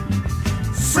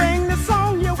 Sing the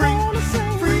song you wanna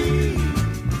sing. Free.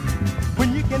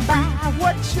 When you can buy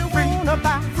what you wanna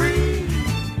buy. Free.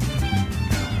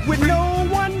 With no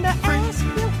one to ask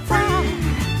you why.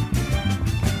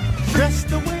 Dress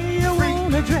the way you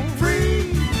wanna dress.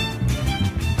 Free.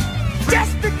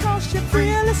 Just because you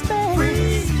feel a space.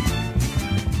 Free.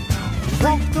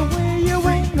 Walk the way you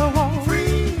wanna walk.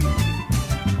 Free.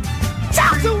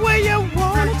 Talk the way you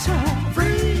wanna talk.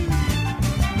 Free.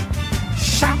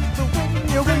 Shout the way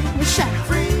you wanna shout.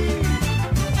 Free.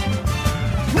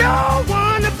 No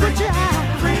one to put you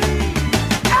out. Free.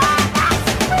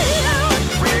 Freedom,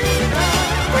 freedom,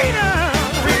 freedom,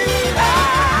 freedom.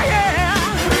 Ah, yeah.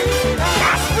 Freedom.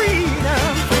 That's freedom.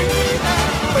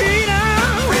 Freedom,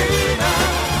 freedom,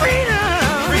 freedom,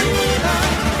 freedom,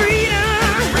 freedom,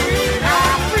 freedom,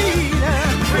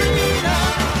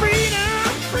 freedom,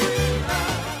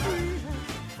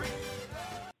 freedom.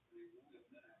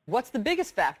 What's the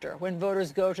biggest factor when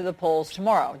voters go to the polls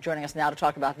tomorrow? Joining us now to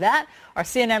talk about that are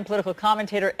CNN political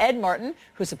commentator Ed Martin,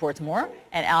 who supports Moore,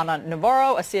 and Ana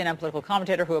Navarro, a CNN political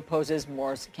commentator who opposes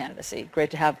Moore's candidacy.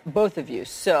 Great to have both of you.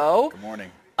 So, good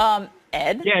morning.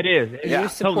 Ed? Yeah, it is. You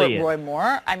support totally Roy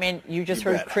Moore. I mean, you just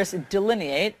heard Chris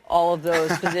delineate all of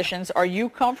those positions. Are you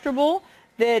comfortable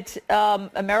that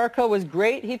America was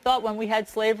great, he thought, when we had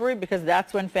slavery, because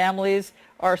that's when families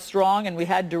are strong and we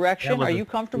had direction? Are you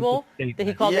comfortable that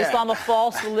he called Islam a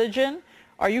false religion?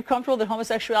 Are you comfortable that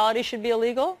homosexuality should be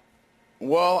illegal?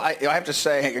 Well, I have to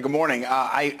say, good morning.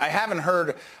 I haven't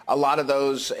heard a lot of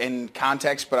those in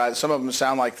context, but some of them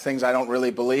sound like things I don't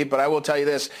really believe. But I will tell you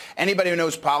this, anybody who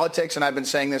knows politics, and I've been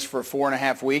saying this for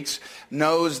 4.5 weeks,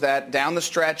 knows that down the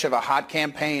stretch of a hot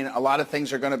campaign, a lot of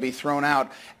things are going to be thrown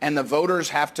out, and the voters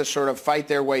have to sort of fight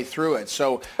their way through it.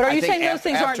 So, but are you saying those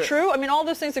things aren't true? I mean, all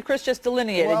those things that Chris just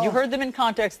delineated, you heard them in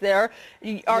context there.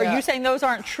 Are you saying those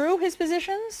aren't true, his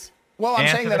positions? Well, I'm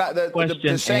saying that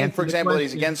question, saying, for example, that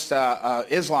he's against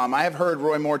Islam. I have heard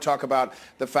Roy Moore talk about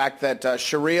the fact that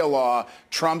Sharia law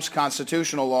trumps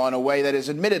constitutional law in a way that is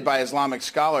admitted by Islamic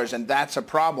scholars, and that's a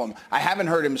problem. I haven't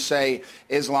heard him say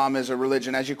Islam is a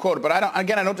religion, as you quoted. But I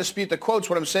don't dispute the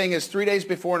quotes. What I'm saying is 3 days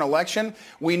before an election,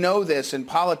 we know this in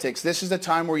politics. This is the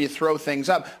time where you throw things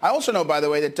up. I also know, by the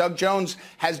way, that Doug Jones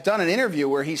has done an interview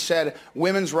where he said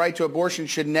women's right to abortion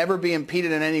should never be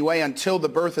impeded in any way until the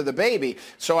birth of the baby.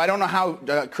 So I don't know how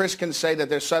Chris can say that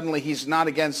he's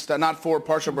not for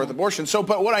partial birth abortion. So,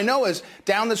 but what I know is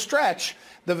down the stretch,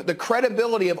 the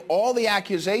credibility of all the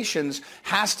accusations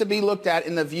has to be looked at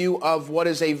in the view of what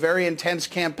is a very intense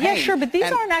campaign. Yeah, sure, but these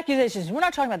aren't accusations. We're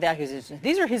not talking about the accusations.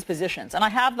 These are his positions, and I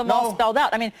have them all spelled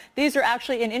out. I mean, these are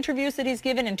actually in interviews that he's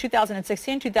given in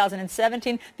 2016,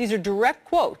 2017. These are direct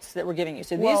quotes that we're giving you.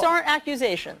 So these aren't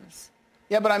accusations.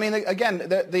 Yeah, but I mean, again,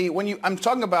 I'm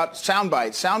talking about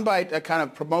soundbite kind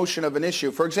of promotion of an issue.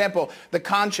 For example, the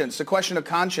question of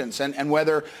conscience, and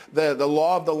whether the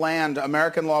law of the land,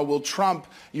 American law, will trump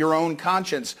your own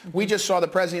conscience. We just saw the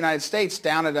President of the United States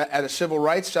down at a civil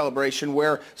rights celebration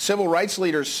where civil rights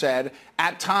leaders said,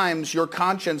 at times, your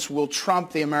conscience will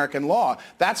trump the American law.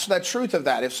 That's the truth of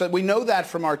that. We know that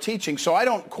from our teaching. So I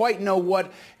don't quite know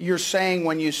what you're saying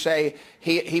when you say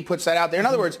he puts that out there. In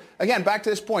other words, again, back to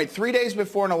this point, 3 days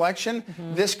before an election,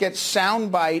 this gets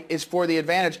soundbite is for the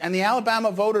advantage. And the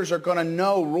Alabama voters are going to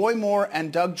know Roy Moore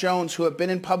and Doug Jones, who have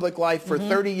been in public life for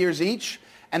 30 years each,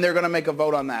 and they're going to make a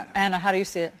vote on that. Anna, how do you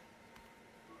see it?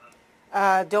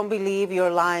 Don't believe your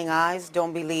lying eyes.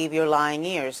 Don't believe your lying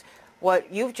ears.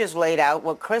 What you've just laid out,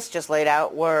 what Chris just laid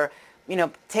out, were,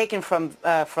 taken from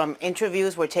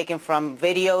interviews, were taken from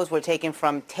videos, were taken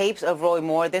from tapes of Roy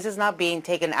Moore. This is not being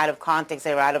taken out of context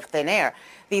or out of thin air.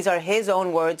 These are his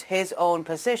own words, his own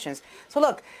positions. So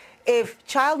look, if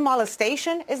child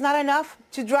molestation is not enough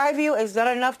to drive you,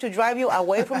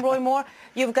 away from Roy Moore,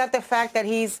 you've got the fact that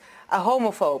he's a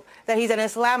homophobe, that he's an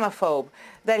Islamophobe,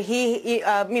 that he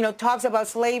talks about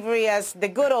slavery as the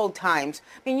good old times.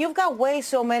 I mean, you've got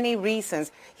so many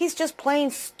reasons. He's just plain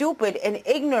stupid and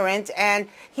ignorant, and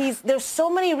there's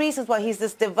so many reasons why he's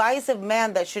this divisive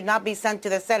man that should not be sent to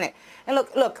the Senate. And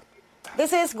look,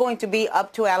 this is going to be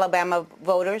up to Alabama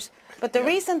voters, but the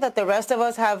reason that the rest of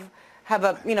us have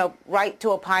a right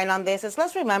to opine on this is,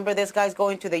 let's remember this guy's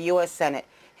going to the U.S. Senate.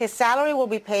 His salary will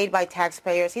be paid by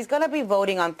taxpayers. He's going to be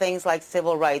voting on things like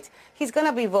civil rights. He's going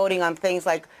to be voting on things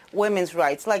like women's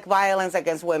rights, like violence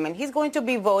against women. He's going to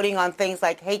be voting on things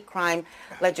like hate crime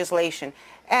legislation.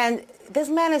 And this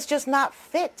man is just not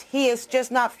fit. He is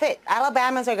just not fit.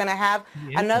 Alabamans are going to have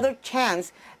another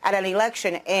chance at an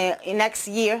election next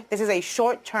year. This is a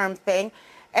short-term thing.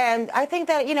 And I think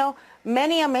that,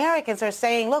 many Americans are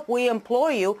saying, look, we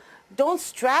implore you, don't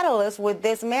straddle us with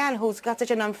this man who's got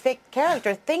such an unfit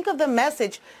character. Think of the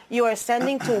message you are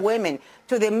sending to women,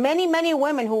 to the many, many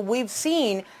women who we've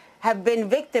seen have been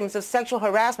victims of sexual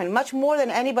harassment, much more than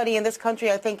anybody in this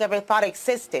country, I think, ever thought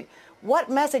existed. What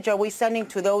message are we sending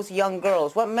to those young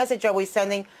girls? What message are we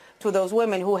sending to those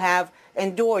women who have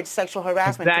endured sexual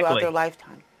harassment throughout their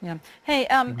lifetime? Yeah. Hey,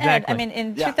 Ed, I mean,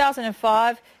 in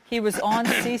 2005, he was on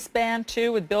C-SPAN,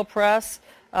 too, with Bill Press.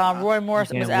 Roy Moore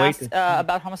was asked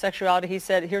about homosexuality. He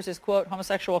said, here's his quote,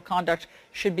 homosexual conduct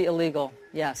should be illegal.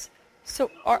 Yes.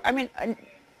 So,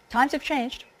 times have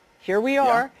changed. Here we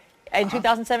are in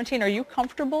 2017. Are you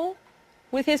comfortable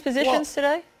with his positions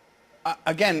today?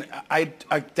 Again,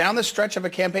 down the stretch of a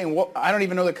campaign, I don't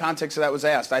even know the context of that was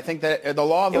asked. I think that the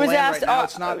law of the land right now,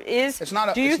 it's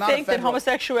not. Do you think that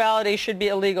homosexuality should be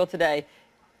illegal today?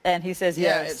 And he says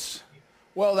yes.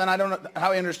 Well, then I don't know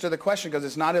how he understood the question, because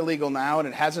it's not illegal now, and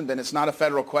it hasn't been. It's not a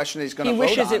federal question that he's going to vote on.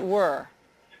 He wishes it were.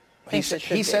 He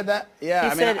said that? Yeah.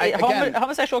 He said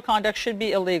homosexual conduct should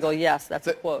be illegal. Yes, that's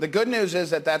a quote. The good news is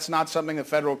that that's not something the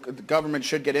federal government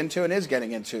should get into and is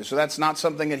getting into. So that's not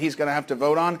something that he's going to have to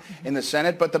vote on in the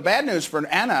Senate. But the bad news for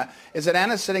Anna is that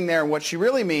Anna's sitting there, and what she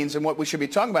really means, and what we should be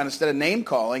talking about instead of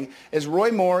name-calling, is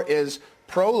Roy Moore is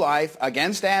pro-life,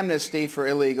 against amnesty for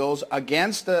illegals,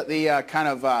 against the kind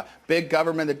of big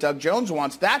government that Doug Jones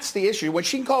wants. That's the issue. When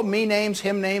she can call me names,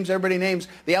 him names, everybody names,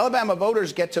 the Alabama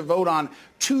voters get to vote on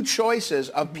two choices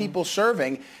of people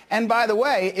serving. And by the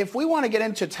way, if we want to get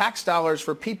into tax dollars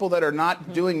for people that are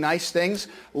not doing nice things,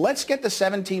 let's get the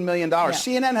 $17 million.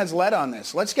 CNN has led on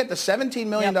this. Let's get the $17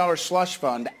 million slush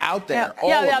fund out there.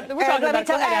 We're talking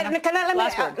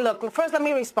about look, first let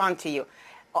me respond to you.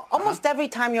 Almost every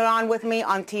time you're on with me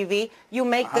on TV, you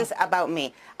make this about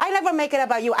me. I never make it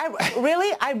about you.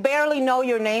 I barely know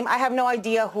your name. I have no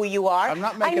idea who you are. I'm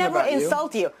not making I never about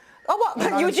insult you. Oh,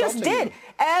 well, you just did.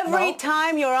 Every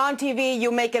time you're on TV,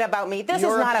 you make it about me. This is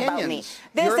not about me.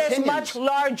 This is much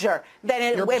larger than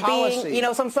it being, you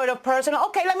know, some sort of personal.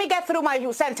 Okay, let me get through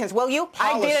my sentence, will you?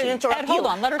 I didn't interrupt you. Hold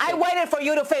on, let her I waited for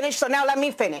you to finish, so now let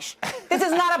me finish. This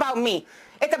is not about me.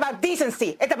 It's about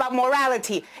decency. It's about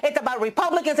morality. It's about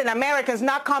Republicans and Americans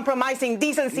not compromising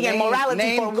decency and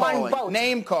morality for one vote.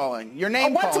 Name calling. You're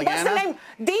name calling, What's the name?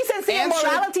 Decency and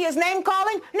morality is name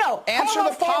calling? No. Answer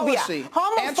the policy.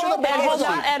 Answer the policy.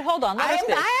 Ed, hold on. I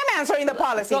am answering the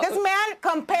policy. This man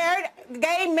compared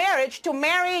gay marriage to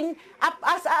marrying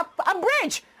a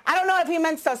bridge. I don't know if he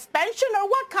meant suspension or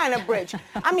what kind of bridge.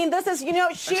 I mean, this is, you know,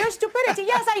 sheer stupidity.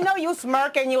 Yes, I know you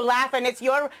smirk and you laugh and it's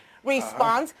your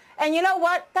response. And you know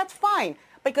what? That's fine.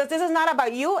 Because this is not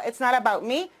about you. It's not about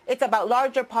me. It's about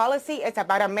larger policy. It's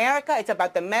about America. It's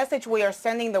about the message we are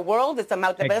sending the world. It's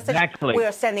about the message we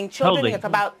are sending children. Totally. It's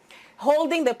about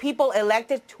holding the people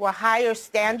elected to a higher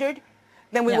standard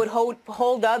than we would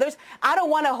hold others. I don't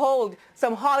want to hold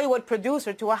some Hollywood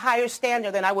producer to a higher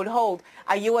standard than I would hold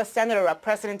a U.S. Senator or a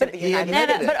President of the United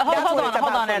States. But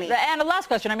hold on, Ed. And the last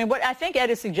question. I mean, what I think Ed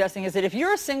is suggesting is that if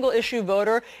you're a single-issue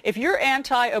voter, if you're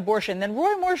anti-abortion, then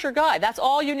Roy Moore's your guy. That's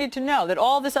all you need to know, that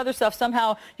all this other stuff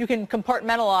somehow you can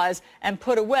compartmentalize and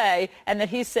put away, and that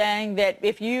he's saying that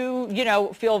if you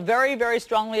know, feel very, very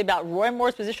strongly about Roy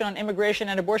Moore's position on immigration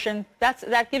and abortion,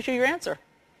 that gives you your answer.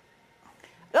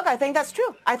 Look, I think that's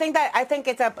true. I think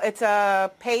it's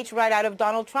a page right out of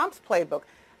Donald Trump's playbook.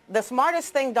 The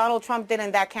smartest thing Donald Trump did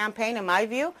in that campaign, in my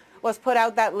view, was put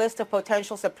out that list of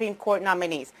potential Supreme Court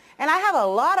nominees. And I have a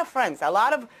lot of friends, a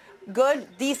lot of good,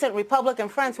 decent Republican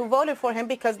friends who voted for him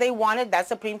because they wanted that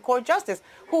Supreme Court justice,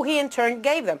 who he in turn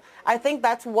gave them. I think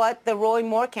that's what the Roy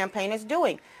Moore campaign is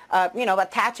doing, you know,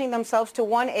 attaching themselves to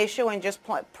one issue and just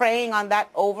preying on that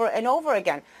over and over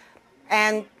again.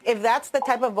 And if that's the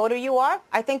type of voter you are,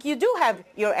 I think you do have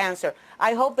your answer.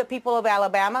 I hope the people of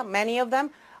Alabama, many of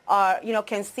them,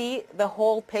 can see the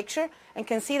whole picture and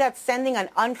can see that sending an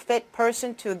unfit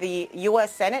person to the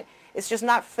U.S. Senate is just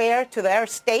not fair to their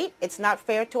state. It's not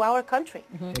fair to our country.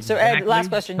 Mm-hmm. Exactly. So, Ed, last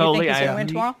question. You think he's going to win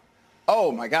tomorrow?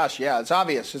 Oh, my gosh, yeah, it's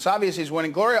obvious. It's obvious he's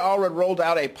winning. Gloria Allred rolled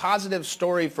out a positive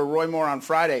story for Roy Moore on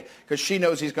Friday because she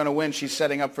knows he's going to win. She's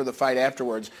setting up for the fight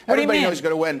afterwards. Everybody knows he's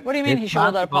going to win. What do you mean he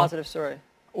rolled out a positive story?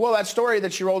 Well, that story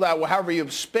that she rolled out, however you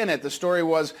spin it, the story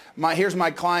was, here's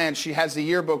my client. She has the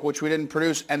yearbook, which we didn't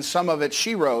produce, and some of it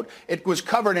she wrote. It was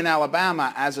covered in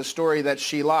Alabama as a story that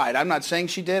she lied. I'm not saying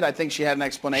she did. I think she had an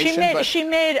explanation. She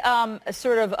made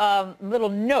sort of little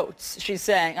notes, she's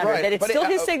saying, that it's still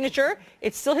his signature,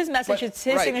 it's still his message, it's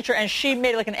his signature, and she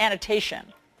made like an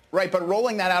annotation. Right, but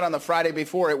rolling that out on the Friday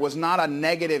before, it was not a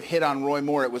negative hit on Roy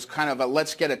Moore. It was kind of a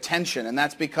let's get attention. And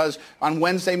that's because on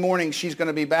Wednesday morning, she's going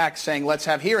to be back saying let's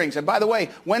have hearings. And by the way,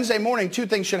 Wednesday morning, two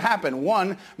things should happen.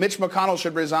 One, Mitch McConnell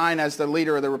should resign as the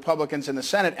leader of the Republicans in the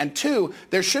Senate. And two,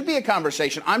 there should be a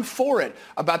conversation, I'm for it,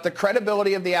 about the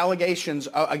credibility of the allegations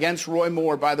against Roy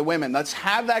Moore by the women. Let's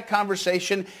have that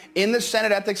conversation in the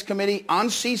Senate Ethics Committee on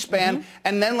C-SPAN.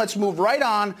 And then let's move right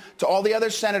on to all the other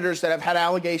senators that have had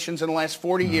allegations in the last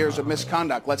 40 years of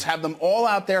misconduct. Let's have them all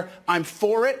out there. I'm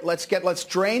for it. Let's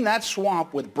drain that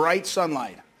swamp with bright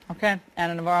sunlight. Okay.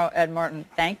 Ana Navarro, Ed Martin,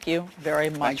 thank you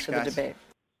very much for the debate.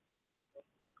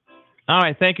 All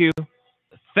right. Thank you.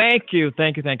 Thank you.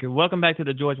 Welcome back to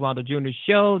the George Wilder Jr.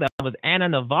 Show. That was Ana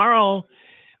Navarro.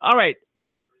 All right.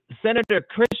 Senator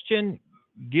Christian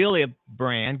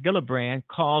Gillibrand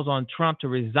calls on Trump to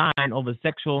resign over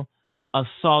sexual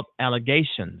assault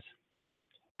allegations.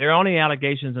 They're only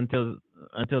allegations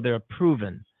until they're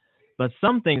proven, but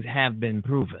some things have been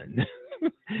proven.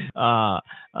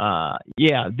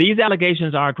 These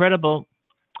allegations are credible.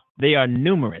 They are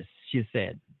numerous, she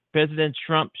said. President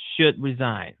Trump should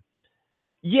resign.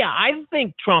 Yeah, I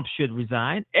think Trump should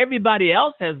resign. Everybody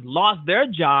else has lost their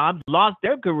jobs, lost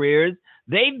their careers.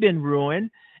 They've been ruined.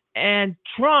 And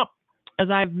Trump, as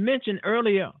I've mentioned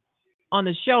earlier on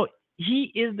the show,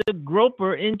 he is the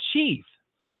groper in chief.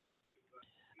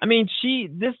 I mean,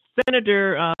 this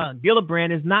Senator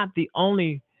Gillibrand is not the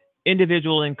only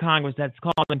individual in Congress that's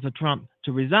calling for Trump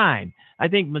to resign. I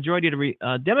think majority of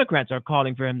the Democrats are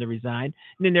calling for him to resign.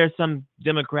 And then there's some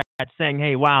Democrats saying,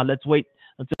 hey, wow, let's wait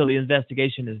until the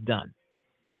investigation is done.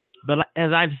 But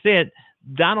as I've said,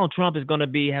 Donald Trump is going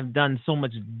to have done so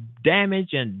much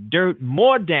damage and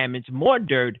more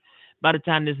dirt by the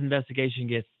time this investigation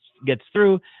gets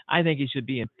through. I think he should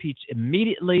be impeached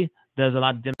immediately. There's a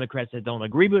lot of Democrats that don't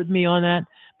agree with me on that,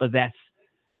 but that's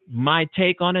my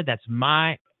take on it. That's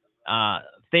my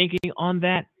thinking on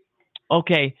that.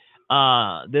 Okay,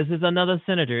 this is another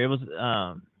senator. It was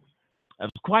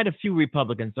quite a few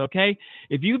Republicans, okay?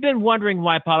 If you've been wondering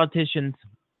why politicians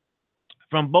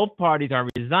from both parties are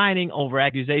resigning over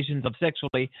accusations of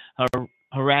sexually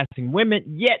harassing women,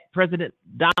 yet President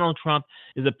Donald Trump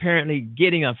is apparently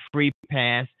getting a free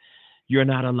pass, you're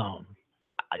not alone.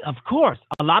 Of course,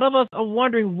 a lot of us are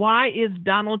wondering, why is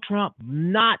Donald Trump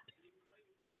not,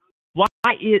 why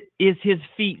is his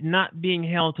feet not being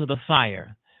held to the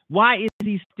fire? Why is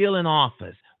he still in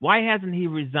office? Why hasn't he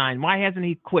resigned? Why hasn't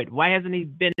he quit? Why hasn't he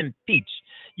been impeached?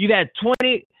 You've had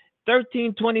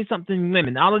 20-something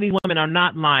women. All of these women are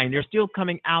not lying. They're still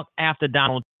coming out after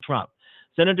Donald Trump.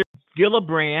 Senator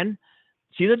Gillibrand,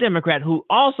 she's a Democrat who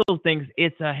also thinks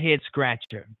it's a head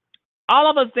scratcher. All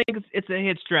of us think it's a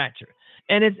head scratcher.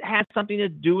 And it has something to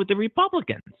do with the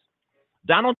Republicans.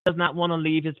 Donald does not want to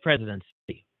leave his presidency.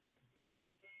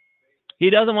 He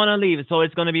doesn't want to leave it. So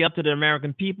it's going to be up to the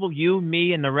American people, you,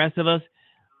 me, and the rest of us,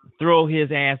 throw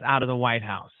his ass out of the White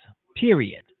House.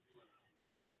 Period.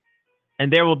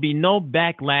 And there will be no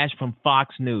backlash from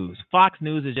Fox News. Fox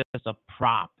News is just a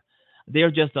prop. They're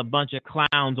just a bunch of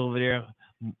clowns over there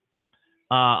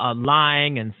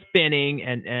lying and spinning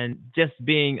and just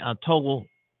being a total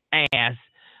ass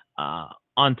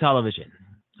on television,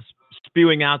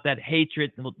 spewing out that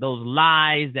hatred, those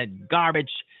lies, that garbage.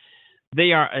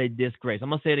 They are a disgrace. I'm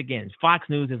going to say it again. Fox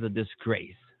News is a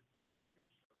disgrace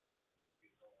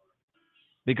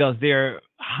because they're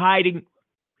hiding.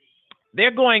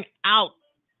 They're going out.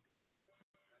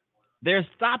 They're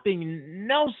stopping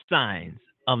no signs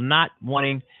of not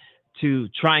wanting to,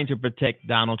 trying to protect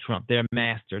Donald Trump, their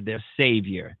master, their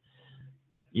savior.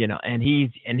 You know, and he's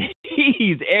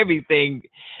everything.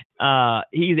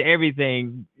 He's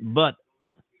everything but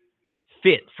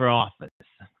fit for office.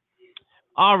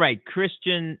 All right,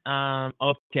 Christian.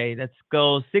 Okay, let's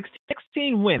go.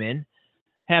 16 women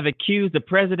have accused the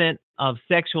president of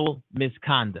sexual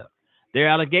misconduct. Their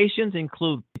allegations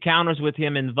include encounters with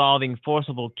him involving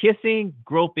forcible kissing,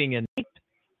 groping, and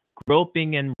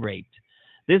rape.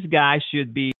 This guy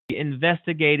should be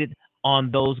investigated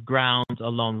on those grounds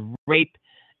alone. Rape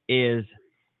is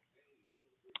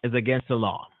against the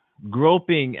law.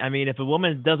 Groping, I mean, if a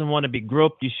woman doesn't want to be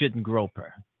groped, you shouldn't grope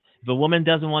her. If a woman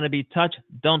doesn't want to be touched,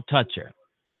 don't touch her.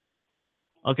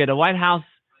 Okay, the White House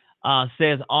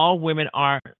says all women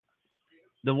are.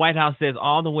 The White House says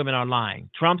all the women are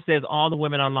lying. Trump says all the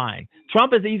women are lying.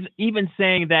 Trump is even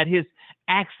saying that his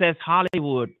Access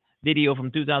Hollywood video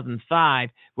from 2005,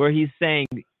 where he's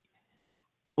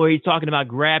talking about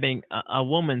grabbing a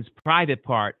woman's private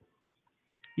part,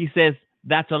 he says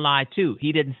that's a lie too.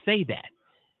 He didn't say that.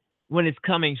 When it's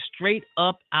coming straight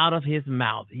up out of his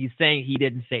mouth, he's saying he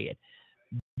didn't say it.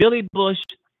 Billy Bush,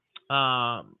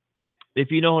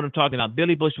 if you know what I'm talking about,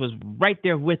 Billy Bush was right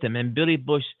there with him, and Billy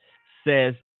Bush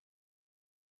says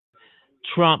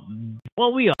Trump,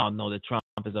 well, we all know that Trump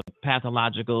is a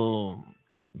pathological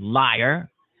liar,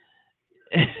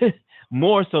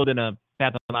 more so than a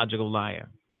pathological liar.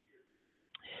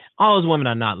 All those women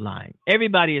are not lying.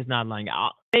 Everybody is not lying.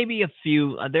 Maybe a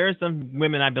few. There are some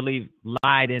women, I believe,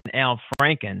 lied on Al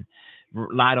Franken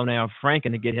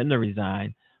to get him to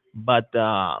resign. But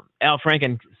Al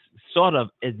Franken sort of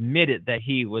admitted that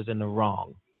he was in the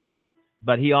wrong.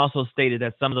 But he also stated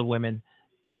that some of the women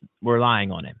were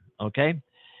lying on him. Okay,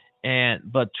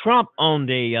 but Trump owned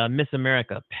a Miss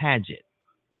America pageant,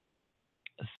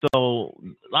 so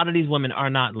a lot of these women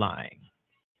are not lying.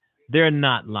 They're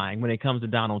not lying when it comes to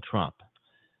Donald Trump.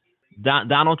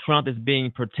 Donald Trump is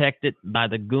being protected by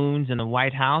the goons in the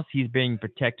White House. He's being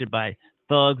protected by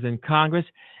thugs in Congress,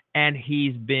 and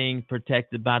he's being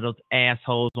protected by those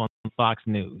assholes on Fox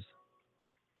News.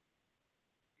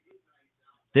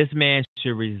 This man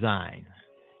should resign.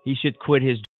 He should quit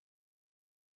his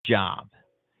job.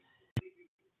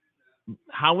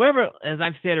 However, as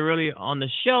I've said earlier on the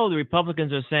show, the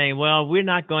Republicans are saying, well, we're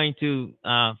not going to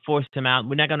force him out.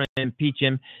 We're not going to impeach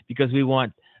him because we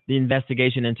want the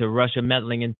investigation into Russia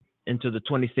meddling into the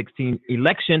 2016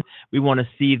 election. We want to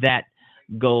see that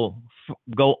go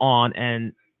on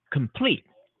and complete.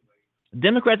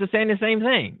 Democrats are saying the same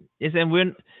thing. It's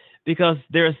because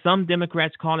there are some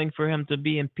Democrats calling for him to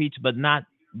be impeached, but not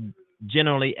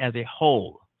generally as a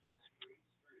whole.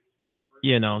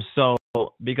 You know, so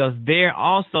because they're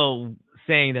also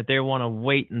saying that they want to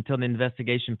wait until the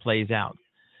investigation plays out,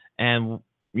 and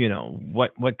you know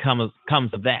what comes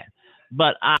of that.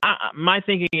 But my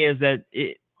thinking is that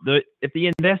if the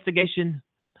investigation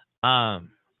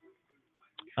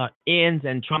ends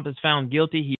and Trump is found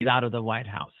guilty, he's out of the White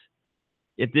House.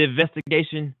 If the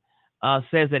investigation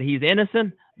says that he's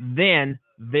innocent, then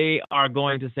they are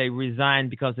going to say resign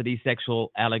because of these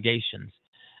sexual allegations.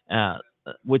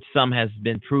 which some has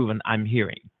been proven, I'm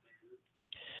hearing.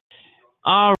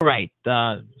 All right.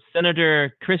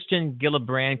 Senator Christian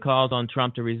Gillibrand calls on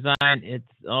Trump to resign. It's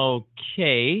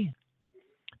okay.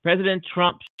 President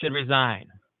Trump should resign.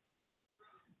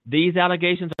 These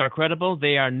allegations are credible.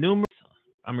 They are numerous.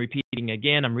 I'm repeating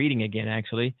again. I'm reading again,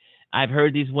 actually. I've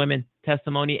heard these women's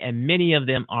testimony, and many of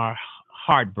them are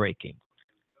heartbreaking.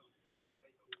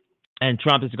 And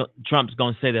Trump's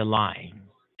going to say they're lying.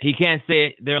 He can't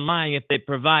say they're lying if they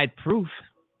provide proof.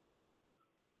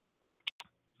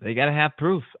 They got to have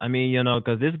proof. I mean,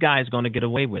 because this guy is going to get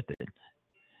away with it.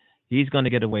 He's going to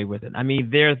get away with it. I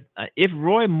mean, if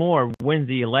Roy Moore wins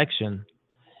the election,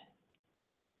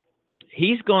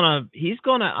 he's gonna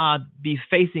be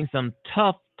facing some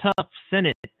tough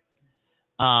Senate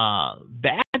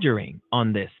badgering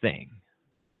on this thing.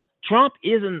 Trump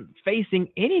isn't facing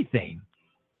anything.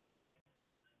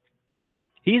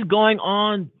 He's going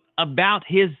on about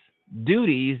his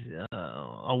duties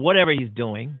or whatever he's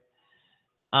doing,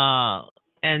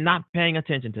 and not paying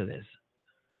attention to this.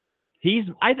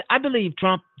 I believe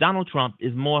Donald Trump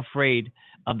is more afraid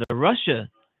of the Russia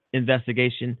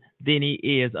investigation than he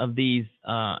is of these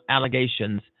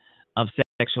allegations of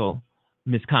sexual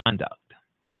misconduct.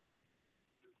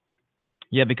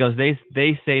 Yeah, because they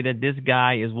say that this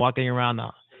guy is walking around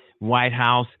the White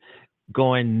House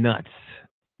going nuts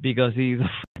because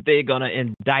they're going to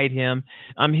indict him.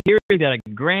 I'm hearing that a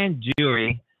grand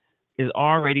jury is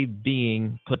already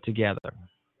being put together.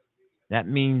 That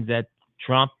means that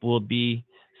Trump will be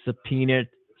subpoenaed,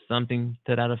 something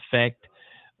to that effect,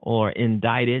 or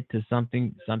indicted to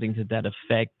something to that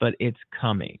effect, but it's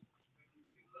coming.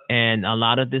 And a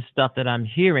lot of this stuff that I'm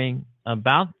hearing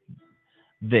about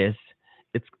this,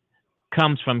 it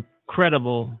comes from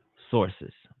credible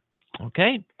sources.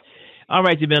 Okay? All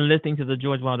right, you've been listening to the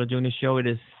George Wilder Jr. Show. It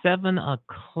is 7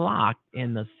 o'clock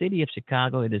in the city of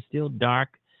Chicago. It is still dark,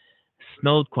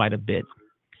 snowed quite a bit.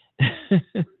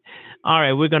 All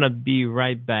right, we're going to be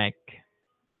right back.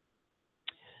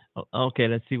 Okay,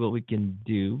 let's see what we can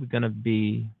do. We're going to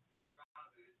be...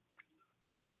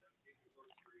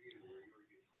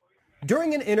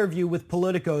 During an interview with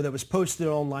Politico that was posted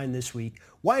online this week,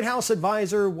 White House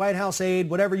advisor, White House aide,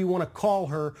 whatever you want to call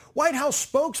her, White House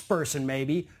spokesperson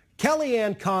maybe,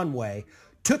 Kellyanne Conway,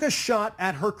 took a shot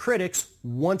at her critics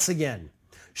once again.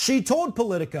 She told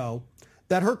Politico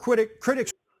that her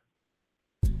critics...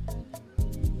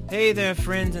 Hey there,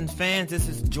 friends and fans. This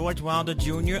is George Wilder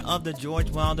Jr. of the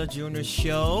George Wilder Jr.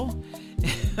 Show.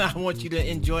 I want you to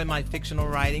enjoy my fictional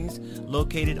writings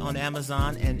located on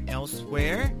Amazon and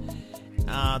elsewhere.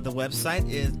 The website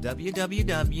is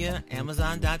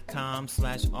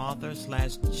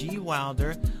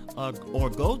www.amazon.com/author/gwilder or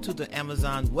go to the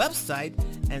Amazon website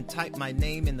and type my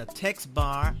name in the text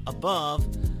bar above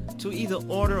to either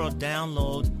order or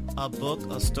download a book,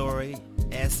 a story,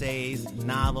 essays,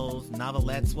 novels,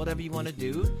 novelettes, whatever you want to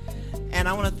do. And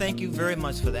I want to thank you very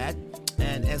much for that.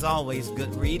 And as always,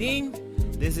 good reading.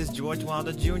 This is George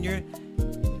Wilder Jr.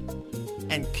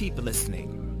 And keep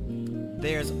listening.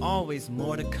 There's always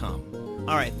more to come.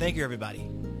 All right. Thank you, everybody.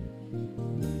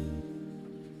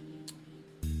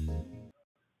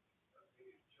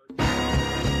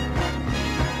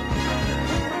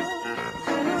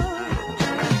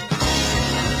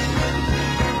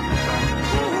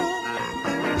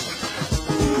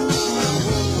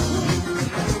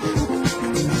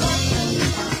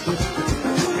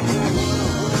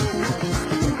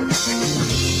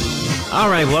 All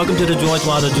right, welcome to the George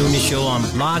Wilder Jr. Show on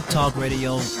Blog Talk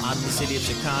Radio out of the city of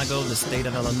Chicago, the state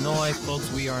of Illinois.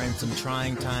 Folks, we are in some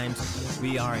trying times.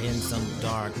 We are in some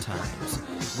dark times.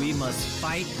 We must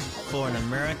fight for an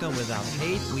America without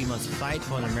hate. We must fight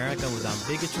for an America without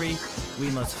bigotry. We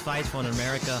must fight for an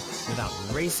America without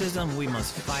racism. We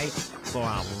must fight for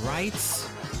our rights.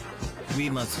 We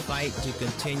must fight to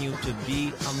continue to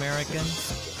be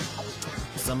Americans.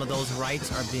 Some of those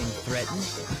rights are being threatened,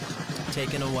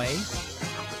 taken away,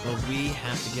 but we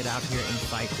have to get out here and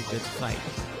fight the good fight.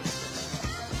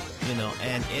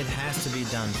 And it has to be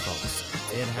done, folks.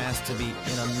 It has to be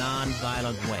in a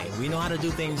non-violent way. We know how to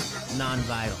do things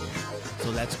non-violently.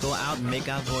 So let's go out and make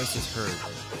our voices heard,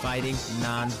 fighting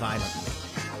non-violently.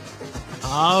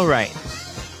 All right.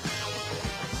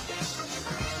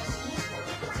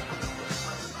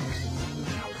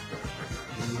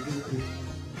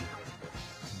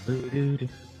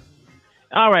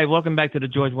 All right, welcome back to the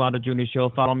George Wilder Jr. Show.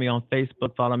 Follow me on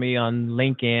Facebook. Follow me on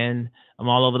LinkedIn. I'm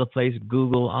all over the place.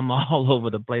 Google. I'm all over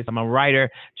the place. I'm a writer.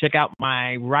 Check out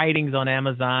my writings on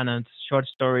Amazon and short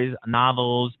stories,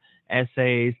 novels,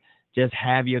 essays. Just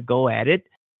have you go at it.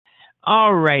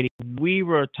 All righty. We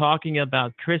were talking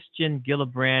about Christian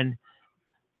Gillibrand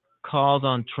calls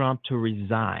on Trump to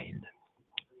resign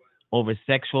over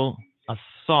sexual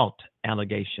assault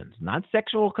allegations. Not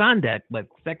sexual conduct, but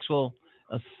sexual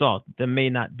assault. There may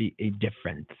not be a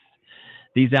difference.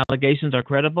 These allegations are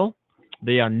credible.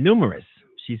 They are numerous,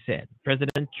 she said.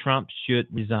 President Trump should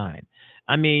resign.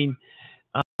 I mean,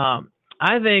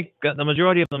 I think the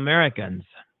majority of Americans,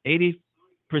 80%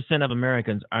 of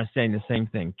Americans, are saying the same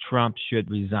thing. Trump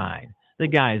should resign. The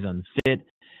guy is unfit.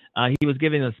 He was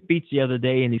giving a speech the other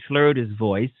day and he slurred his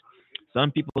voice.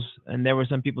 There were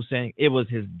some people saying it was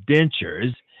his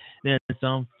dentures. Then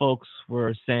some folks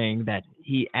were saying that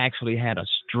he actually had a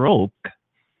stroke.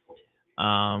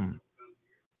 And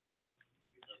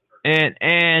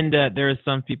there are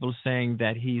some people saying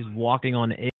that he's walking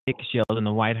on eggshells in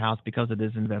the White House because of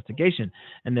this investigation.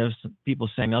 And there's some people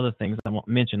saying other things I won't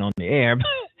mention on the air.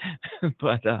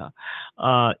 But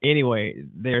anyway,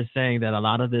 they're saying that a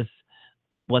lot of this,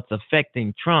 what's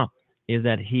affecting Trump is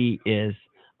that he is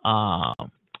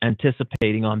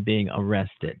anticipating on being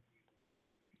arrested.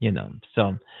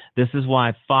 So this is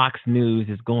why Fox News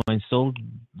is going so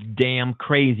damn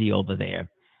crazy over there,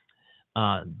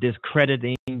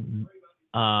 discrediting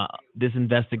this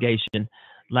investigation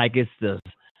like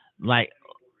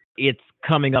it's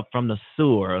coming up from the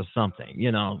sewer or something.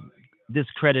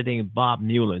 Discrediting Bob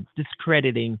Mueller,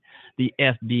 discrediting the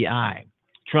FBI,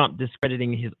 Trump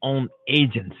discrediting his own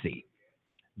agency.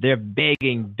 They're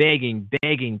begging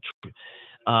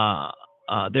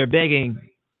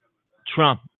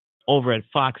Trump over at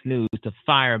Fox News to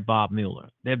fire Bob Mueller.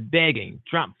 They're begging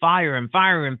Trump, fire him.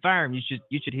 You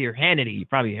should hear Hannity. You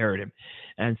probably heard him.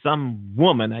 And some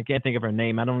woman, I can't think of her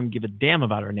name. I don't even give a damn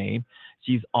about her name.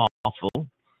 She's awful.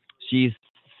 She's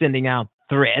sending out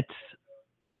threats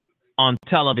on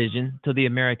television to the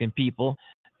American people.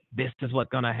 This is what's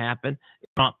going to happen.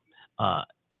 Trump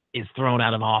is thrown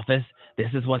out of office.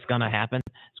 This is what's going to happen.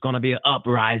 It's going to be an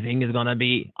uprising. It's going to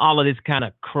be all of this kind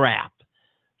of crap.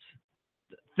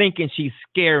 Thinking she's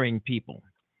scaring people.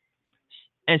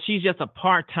 And she's just a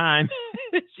part-time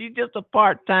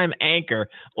anchor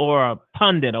or a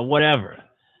pundit or whatever.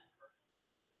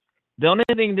 The only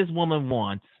thing this woman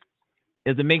wants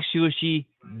is to make sure she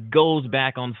goes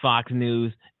back on Fox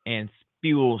News and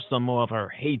spews some more of her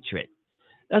hatred.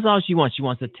 That's all she wants. She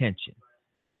wants attention.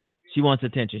 She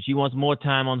wants more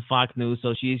time on Fox News,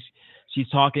 so she's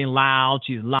talking loud,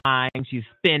 she's lying, she's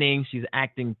spinning, she's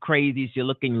acting crazy, she's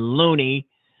looking loony,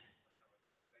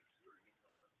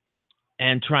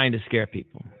 and trying to scare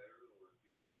people.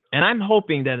 And I'm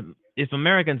hoping that if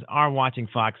Americans are watching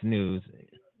Fox News,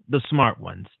 the smart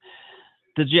ones,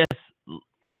 to just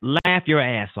laugh your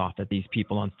ass off at these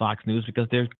people on Fox News because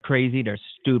they're crazy, they're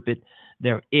stupid,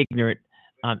 they're ignorant,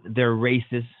 they're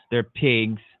racist, they're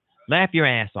pigs. Laugh your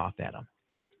ass off at them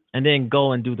and then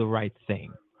go and do the right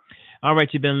thing. All right,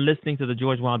 you've been listening to the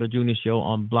George Wilder Jr. Show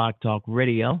on Blog Talk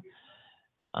Radio.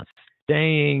 It's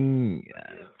been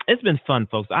fun,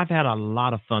 folks. I've had a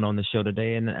lot of fun on the show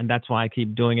today, and that's why I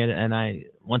keep doing it. And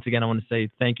once again, I want to say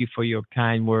thank you for your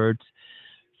kind words.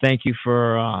 Thank you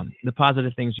for the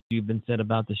positive things you've been said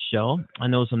about the show. I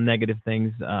know some negative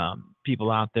things.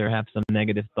 People out there have some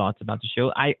negative thoughts about the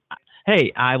show. I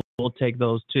will take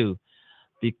those too,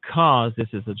 because this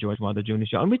is the George Wilder Jr.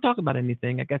 Show. And we talk about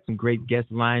anything. I got some great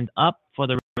guests lined up for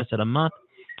the rest of the month.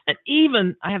 And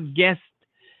even I have guests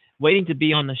waiting to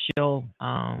be on the show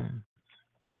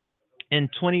in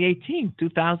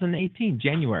 2018,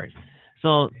 January.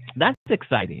 So that's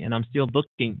exciting. And I'm still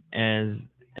booking as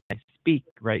I speak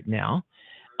right now.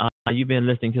 You've been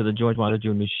listening to the George Wilder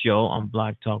Jr. Show on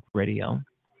Blog Talk Radio.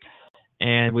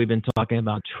 And we've been talking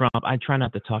about Trump. I try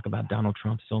not to talk about Donald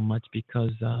Trump so much because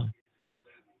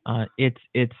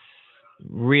it's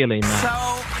really not.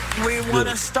 So we want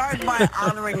to start by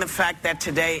honoring the fact that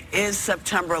today is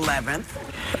September 11th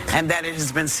and that it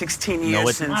has been 16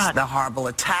 years since the horrible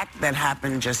attack that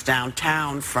happened just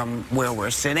downtown from where we're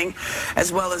sitting,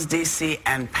 as well as D.C.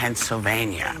 and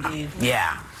Pennsylvania. Indeed.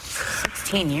 Yeah.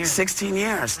 16 years. 16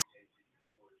 years.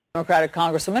 Democratic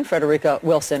Congresswoman Frederica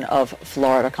Wilson of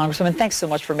Florida. Congresswoman, thanks so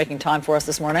much for making time for us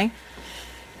this morning.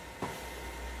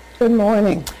 Good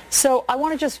morning. So I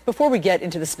want to just, before we get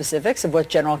into the specifics of what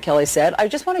General Kelly said, I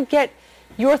just want to get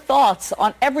your thoughts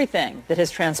on everything that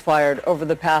has transpired over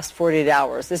the past 48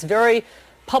 hours. This very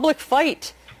public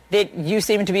fight that you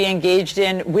seem to be engaged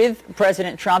in with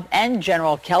President Trump and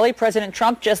General Kelly. President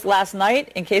Trump just last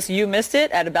night, in case you missed it,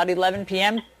 at about 11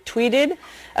 p.m., tweeted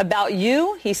about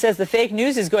you. He says the fake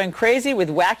news is going crazy with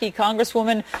wacky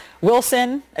Congresswoman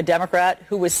Wilson, a Democrat,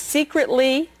 who was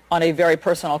secretly on a very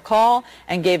personal call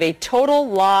and gave a total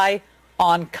lie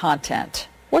on content.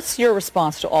 What's your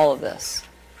response to all of this?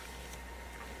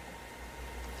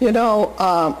 You know,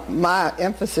 my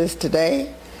emphasis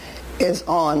today is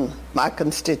on my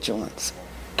constituents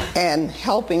and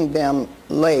helping them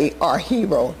lay our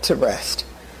hero to rest.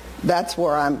 That's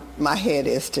where my head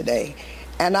is today.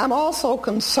 And I'm also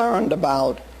concerned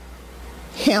about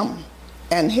him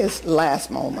and his last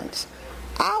moments.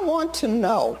 I want to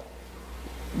know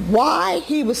why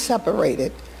he was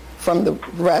separated from the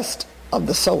rest of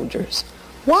the soldiers.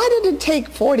 Why did it take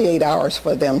 48 hours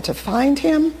for them to find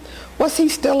him? Was he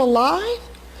still alive?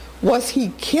 Was he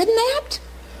kidnapped?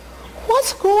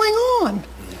 What's going on?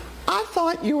 I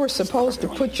thought you were supposed to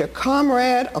put your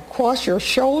comrade across your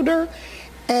shoulder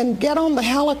and get on the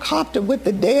helicopter with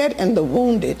the dead and the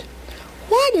wounded.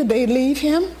 Why did they leave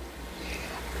him?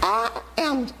 I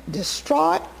am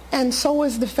distraught, and so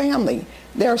is the family.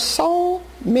 There are so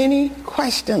many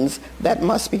questions that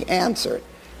must be answered.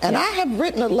 And I have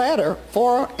written a letter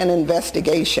for an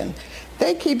investigation.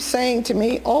 They keep saying to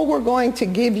me, oh, we're going to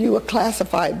give you a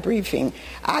classified briefing.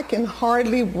 I can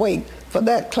hardly wait for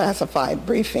that classified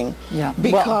briefing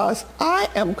because I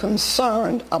am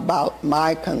concerned about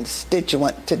my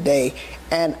constituent today,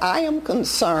 and I am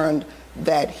concerned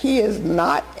that he is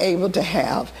not able to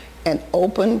have an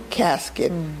open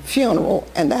casket funeral,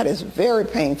 and that is very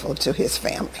painful to his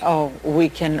family. Oh, we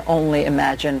can only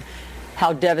imagine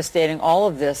how devastating all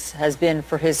of this has been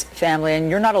for his family.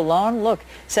 And you're not alone. Look,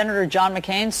 Senator John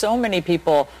McCain, so many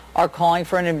people are calling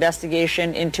for an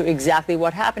investigation into exactly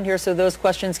what happened here so those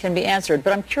questions can be answered.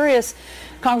 But I'm curious,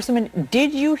 Congresswoman,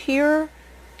 did you hear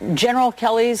General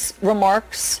Kelly's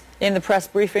remarks in the press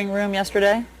briefing room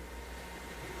yesterday?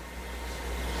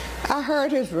 I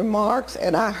heard his remarks,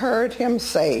 and I heard him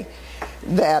say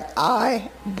that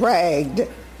I bragged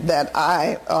that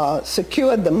I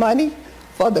secured the money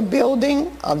for the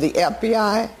building of the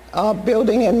FBI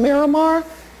building in Miramar,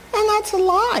 and that's a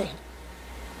lie.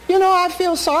 You know, I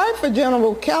feel sorry for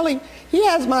General Kelly. He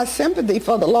has my sympathy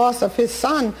for the loss of his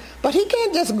son, but he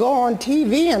can't just go on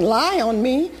TV and lie on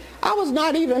me. I was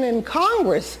not even in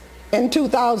Congress in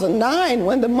 2009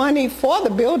 when the money for the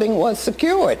building was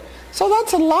secured. So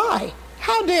that's a lie.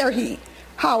 How dare he?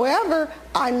 However,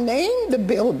 I named the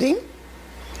building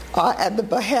at the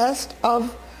behest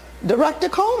of Director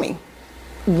Comey,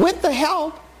 with the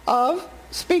help of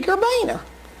Speaker Boehner,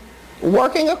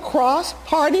 working across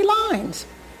party lines.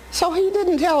 So he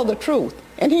didn't tell the truth,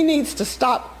 and he needs to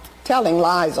stop telling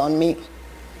lies on me.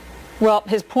 Well,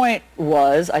 his point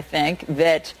was, I think,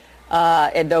 that,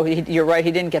 and though you're right,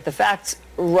 he didn't get the facts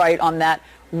right on that,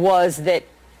 was that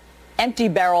empty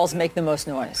barrels make the most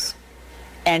noise.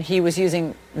 And he was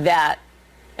using that,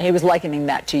 he was likening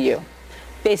that to you.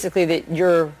 Basically that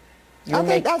I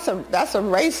think that's a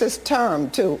racist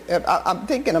term, too. I'm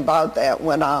thinking about that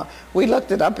when we looked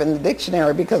it up in the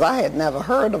dictionary, because I had never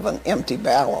heard of an empty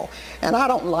barrel. And I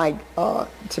don't like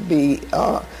to be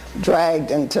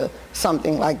dragged into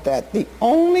something like that. The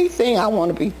only thing I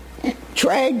want to be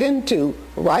dragged into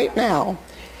right now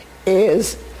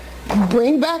is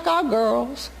bring back our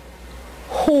girls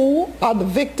who are the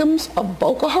victims of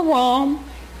Boko Haram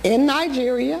in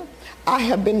Nigeria. I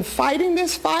have been fighting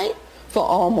this fight for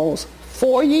almost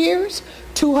 4 years.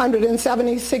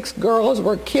 276 girls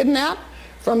were kidnapped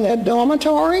from their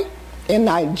dormitory in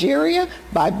Nigeria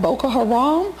by Boko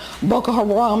Haram. Boko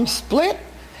Haram split,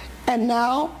 and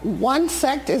now one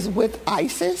sect is with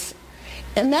ISIS.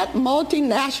 And that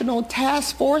multinational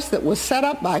task force that was set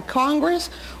up by Congress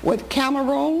with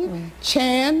Cameroon,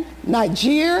 Chad,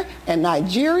 Niger, and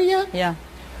Nigeria,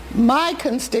 my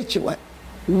constituent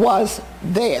was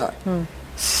there.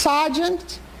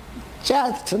 Sergeant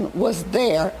Jackson was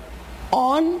there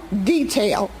on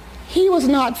detail. He was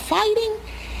not fighting.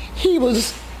 He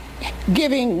was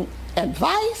giving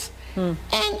advice,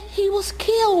 and he was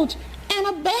killed and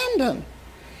abandoned.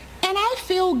 And I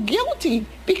feel guilty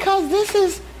because this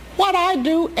is what I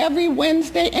do every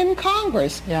Wednesday in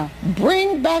Congress.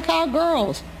 Bring back our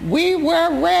girls. We wear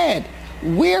red.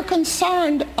 We're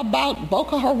concerned about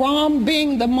Boko Haram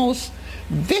being the most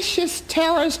vicious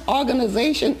terrorist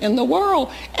organization in the world,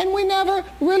 and we never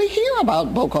really hear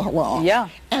about Boko Haram.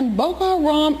 And Boko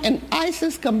Haram and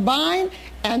ISIS combined,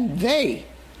 and they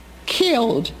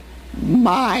killed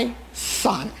my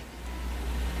son.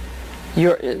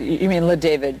 You mean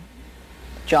LaDavid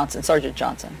Johnson, Sergeant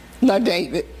Johnson?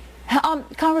 LaDavid.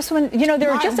 Congresswoman, you know,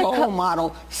 there are just a role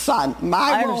model son.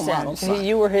 My role model son.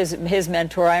 You were his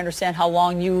mentor. I understand how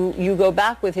long you go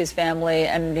back with his family,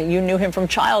 and you knew him from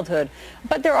childhood.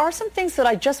 But there are some things that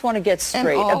I just want to get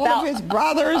straight and all about of his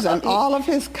brothers and all of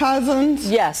his cousins.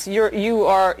 Yes,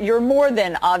 you're more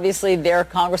than obviously their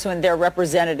congressman, their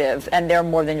representative, and they're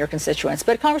more than your constituents.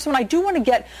 But Congresswoman, I do want to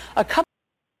get a couple.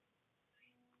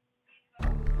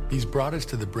 He's brought us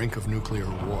to the brink of nuclear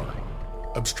war,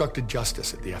 obstructed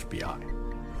justice at the FBI,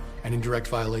 and in direct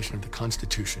violation of the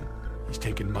Constitution, he's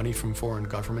taken money from foreign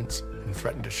governments and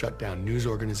threatened to shut down news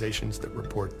organizations that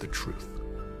report the truth.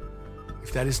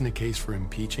 If that isn't a case for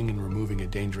impeaching and removing a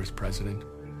dangerous president,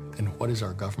 then what has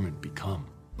our government become?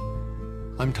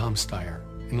 I'm Tom Steyer,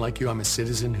 and like you, I'm a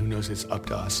citizen who knows it's up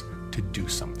to us to do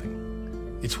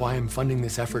something. It's why I'm funding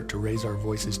this effort to raise our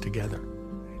voices together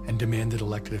and demand that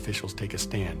elected officials take a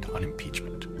stand on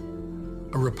impeachment.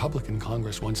 A Republican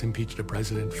Congress once impeached a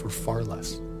president for far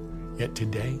less. Yet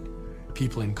today,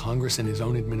 people in Congress and his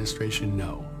own administration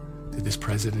know that this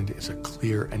president is a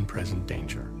clear and present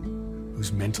danger,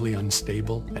 who's mentally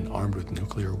unstable and armed with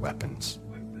nuclear weapons.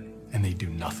 And they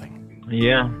do nothing.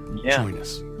 Yeah. Join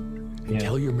us. And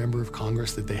tell your member of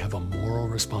Congress that they have a moral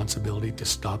responsibility to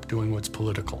stop doing what's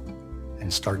political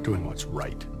and start doing what's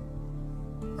right.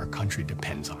 Our country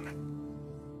depends on it.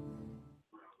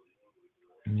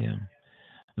 Yeah.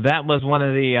 That was one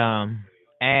of the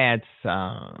ads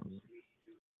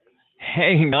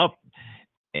hanging up,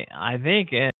 I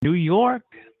think, in New York.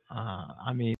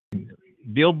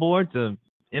 Billboards of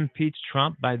impeach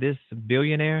Trump by this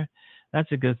billionaire.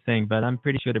 That's a good thing, but I'm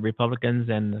pretty sure the Republicans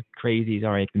and the crazies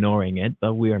are ignoring it,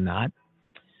 but we are not.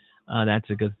 That's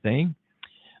a good thing.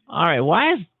 All right,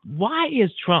 why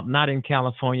is Trump not in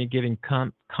California giving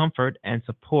comfort and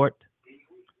support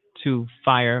to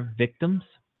fire victims?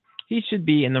 He should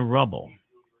be in the rubble.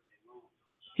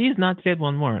 He has not said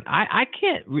one word.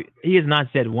 He has not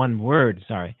said one word.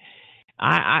 Sorry.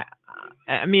 I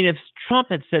mean, if Trump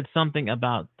had said something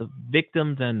about the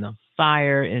victims and the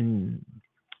fire in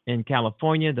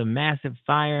California, the massive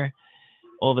fire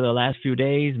over the last few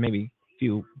days, maybe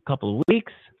couple of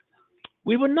weeks,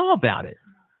 we would know about it.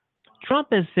 Trump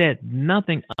has said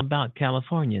nothing about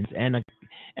Californians, and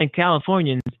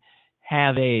Californians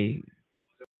have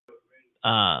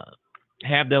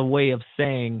their way of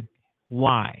saying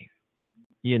why.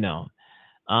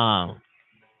 A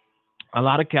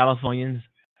lot of Californians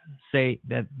say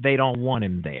that they don't want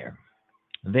him there.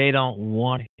 They don't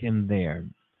want him there.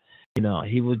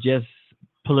 He will just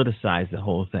politicize the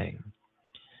whole thing.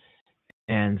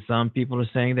 And some people are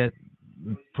saying that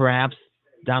perhaps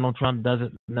Donald Trump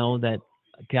doesn't know that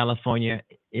California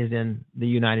is in the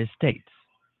United States.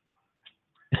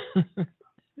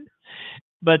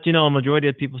 But, a majority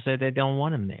of people say they don't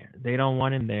want him there. They don't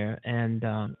want him there. And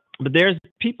but there's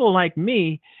people like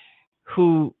me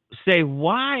who say,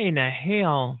 why in the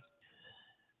hell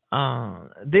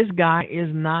this guy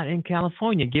is not in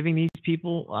California giving these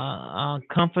people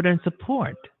comfort and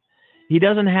support? He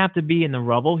doesn't have to be in the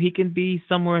rubble. He can be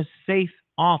somewhere safe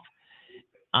off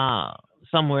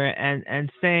somewhere and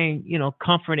saying,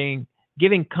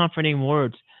 giving comforting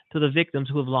words to the victims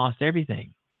who have lost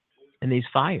everything in these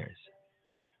fires.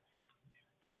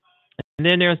 And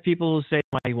then there's people who say,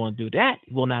 why he won't do that?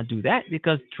 He will not do that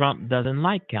because Trump doesn't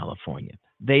like California.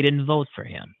 They didn't vote for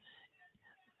him.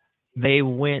 They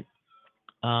went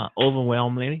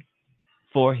overwhelmingly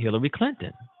for Hillary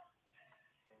Clinton.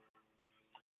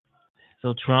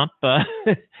 So Trump,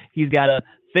 he's got a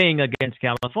thing against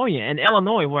California. And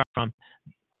Illinois, where I'm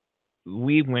from,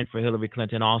 we went for Hillary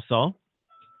Clinton also.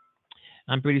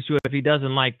 I'm pretty sure if he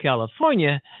doesn't like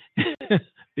California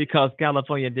because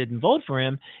California didn't vote for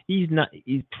him, he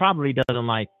probably doesn't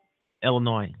like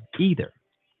Illinois either.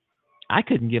 I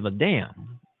couldn't give a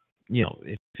damn,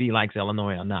 if he likes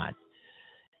Illinois or not.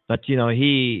 But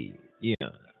he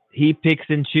picks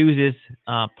and chooses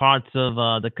parts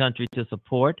of the country to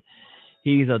support.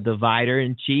 He's a divider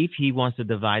in chief. He wants to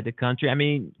divide the country. I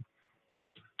mean,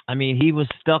 he was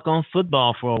stuck on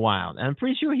football for a while, and I'm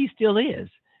pretty sure he still is.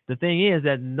 The thing is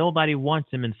that nobody wants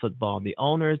him in football. The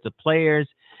owners, the players,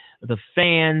 the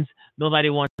fans, nobody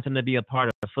wants him to be a part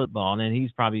of football, and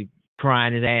he's probably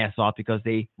crying his ass off because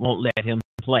they won't let him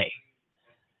play.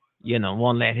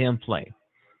 Won't let him play.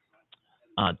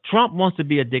 Trump wants to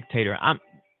be a dictator.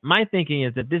 My thinking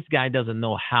is that this guy doesn't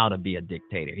know how to be a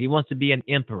dictator. He wants to be an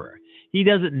emperor. He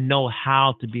doesn't know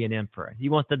how to be an emperor. He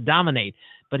wants to dominate,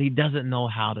 but he doesn't know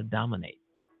how to dominate.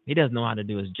 He doesn't know how to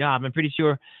do his job. I'm pretty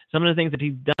sure some of the things that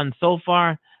he's done so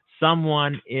far,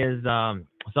 someone is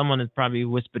probably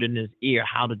whispered in his ear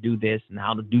how to do this and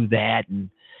how to do that, and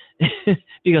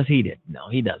because he didn't know.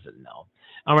 He doesn't know.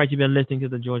 All right, you've been listening to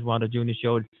the George Wilder Jr.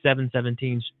 Show. It's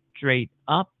 7:17 straight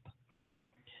up.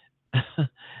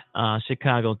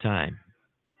 Chicago time.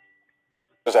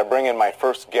 As I bring in my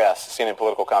first guests, CNN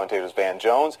political commentators Van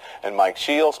Jones and Mike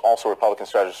Shields, also Republican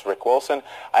strategist Rick Wilson.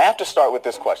 I have to start with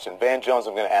this question. Van Jones,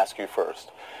 I'm going to ask you first.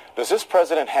 Does this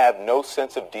president have no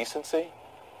sense of decency?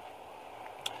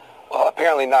 Well,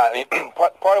 apparently not. I mean,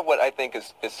 part of what I think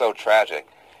is so tragic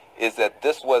is that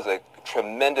this was a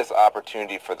tremendous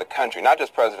opportunity for the country, not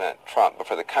just President Trump, but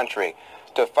for the country,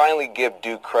 to finally give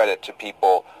due credit to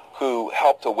people who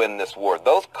helped to win this war.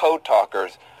 Those code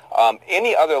talkers,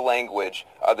 any other language,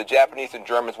 the Japanese and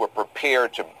Germans were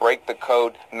prepared to break the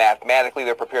code. Mathematically,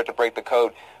 they're prepared to break the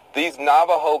code. These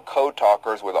Navajo code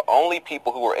talkers were the only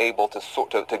people who were able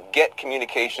to get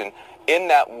communication in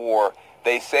that war.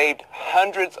 They saved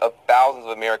hundreds of thousands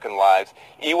of American lives.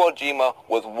 Iwo Jima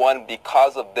was won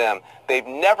because of them. They've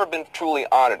never been truly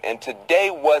honored, and today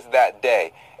was that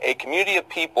day. A community of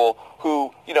people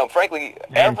who, frankly,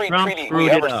 every treaty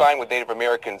we ever signed with Native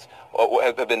Americans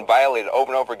have been violated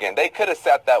over and over again. They could have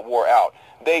sat that war out.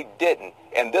 They didn't,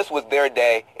 and this was their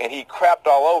day, and he crapped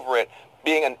all over it,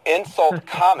 being an insult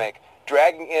comic,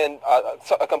 dragging in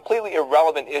a completely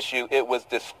irrelevant issue. It was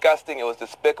disgusting. It was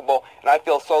despicable. And I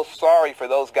feel so sorry for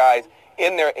those guys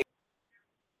in their...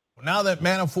 Now that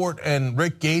Manafort and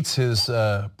Rick Gates, his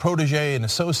protege and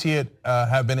associate,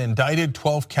 have been indicted,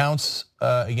 12 counts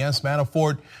against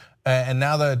Manafort, and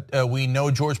now that we know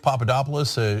George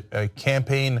Papadopoulos, a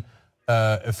campaign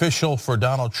official for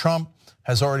Donald Trump,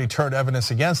 has already turned evidence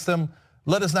against them,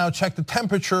 let us now check the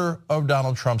temperature of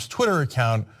Donald Trump's Twitter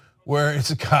account, where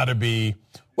it's got to be,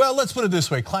 well, let's put it this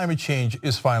way, climate change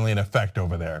is finally in effect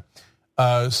over there.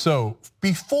 So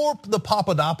before the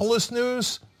Papadopoulos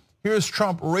news, here's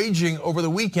Trump raging over the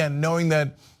weekend, knowing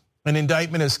that an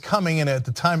indictment is coming, and at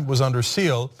the time it was under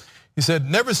seal. He said,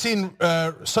 never seen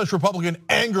such Republican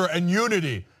anger and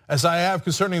unity as I have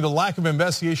concerning the lack of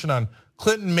investigation on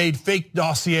Clinton-made fake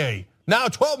dossier. Now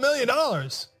 $12 million.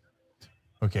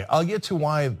 Okay, I'll get to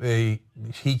why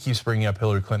he keeps bringing up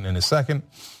Hillary Clinton in a second.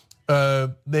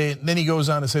 Then he goes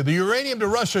on to say, the uranium to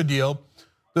Russia deal,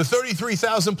 the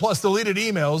 33,000 plus deleted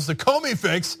emails, the Comey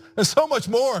fix, and so much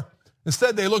more.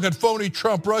 Instead, they look at phony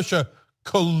Trump-Russia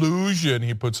collusion,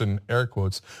 he puts in air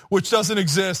quotes, which doesn't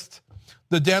exist.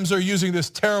 The Dems are using this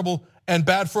terrible and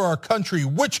bad for our country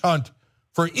witch hunt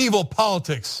for evil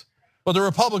politics. But the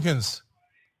Republicans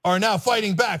are now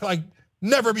fighting back like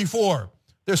never before.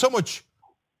 There's so much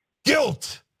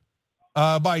guilt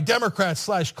by Democrats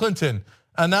 / Clinton,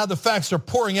 and now the facts are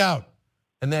pouring out.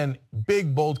 And then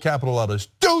big, bold capital letters,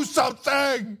 do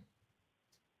something!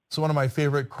 It's one of my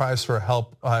favorite cries for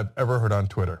help I've ever heard on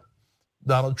Twitter.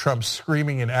 Donald Trump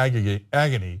screaming in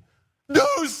agony,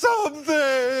 do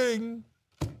something!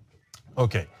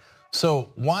 Okay,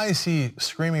 so why is he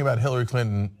screaming about Hillary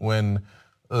Clinton when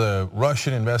the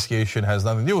Russian investigation has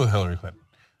nothing to do with Hillary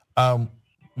Clinton?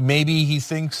 Maybe he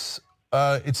thinks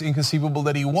it's inconceivable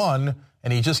that he won,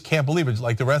 and he just can't believe it,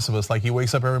 like the rest of us. Like he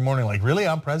wakes up every morning like, really,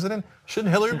 I'm president?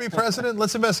 Shouldn't Hillary be president?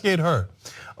 Let's investigate her.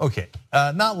 Okay,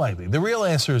 not likely. The real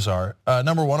answers are,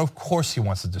 number one, of course he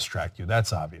wants to distract you.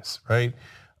 That's obvious, right?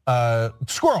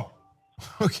 Squirrel.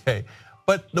 Okay,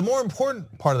 but the more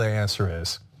important part of the answer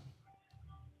is,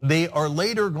 they are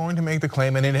later going to make the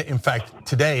claim, and in fact,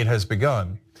 today it has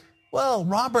begun. Well,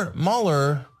 Robert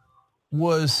Mueller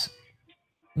was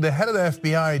the head of the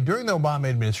FBI during the Obama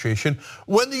administration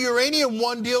when the Uranium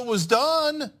One deal was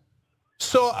done.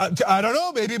 So I don't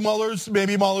know, maybe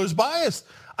Mueller's biased.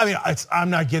 I mean, I'm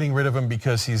not getting rid of him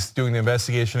because he's doing the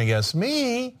investigation against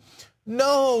me.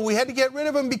 No, we had to get rid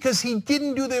of him because he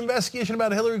didn't do the investigation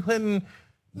about Hillary Clinton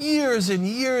years and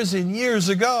years and years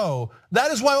ago.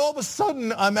 That is why all of a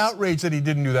sudden I'm outraged that he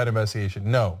didn't do that investigation.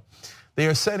 No, they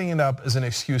are setting it up as an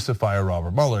excuse to fire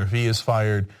Robert Mueller. If he is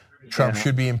fired, Trump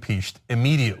should be impeached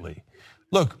immediately.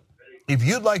 Look, if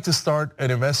you'd like to start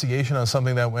an investigation on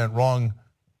something that went wrong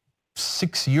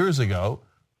 6 years ago,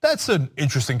 that's an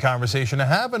interesting conversation to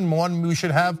have, and one we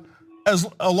should have as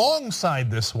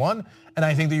alongside this one. And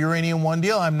I think the Uranium One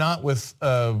deal, I'm not with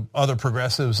other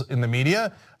progressives in the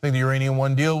media. I think the Uranium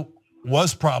One deal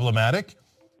was problematic,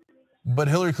 but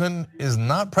Hillary Clinton is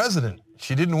not president.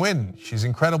 She didn't win. She's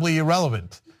incredibly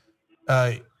irrelevant.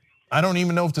 I don't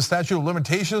even know if the statute of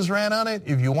limitations ran on it.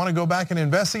 If you want to go back and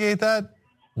investigate that,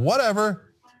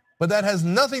 whatever. But that has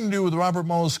nothing to do with Robert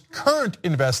Mueller's current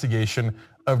investigation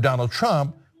of Donald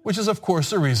Trump, which is, of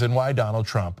course, the reason why Donald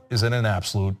Trump is in an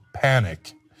absolute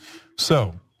panic.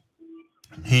 So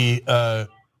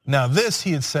now this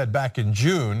he had said back in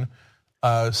June.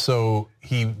 So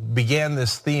he began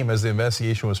this theme as the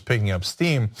investigation was picking up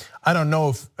steam. I don't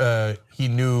know if he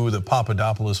knew that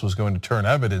Papadopoulos was going to turn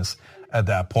evidence at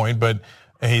that point, but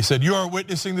he said, you are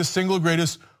witnessing the single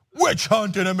greatest witch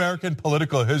hunt in American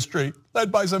political history, led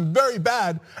by some very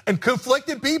bad and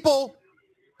conflicted people.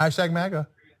 Hashtag MAGA.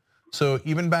 So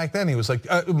even back then, he was like,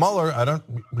 Mueller,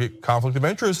 conflict of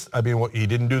interest. I mean, he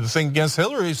didn't do the thing against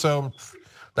Hillary, so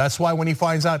That's why when he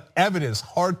finds out evidence,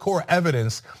 hardcore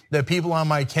evidence, that people on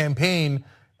my campaign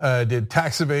did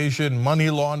tax evasion, money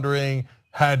laundering,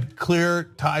 had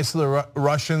clear ties to the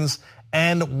Russians,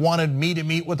 and wanted me to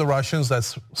meet with the Russians.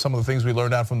 That's some of the things we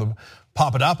learned out from the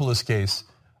Papadopoulos case.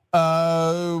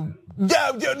 No,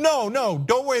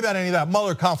 don't worry about any of that.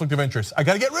 Mueller conflict of interest. I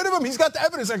got to get rid of him. He's got the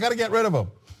evidence. I got to get rid of him.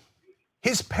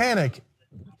 His panic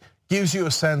gives you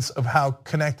a sense of how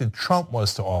connected Trump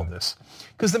was to all this.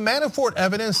 Because the Manafort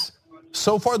evidence,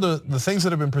 so far the things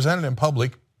that have been presented in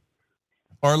public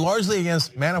are largely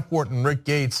against Manafort and Rick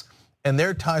Gates and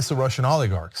their ties to Russian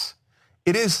oligarchs.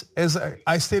 It is, as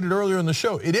I stated earlier in the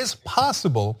show, it is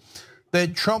possible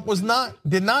that Trump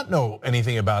did not know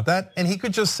anything about that, and he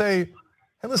could just say,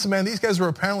 hey, listen, man, these guys were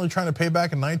apparently trying to pay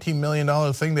back a $19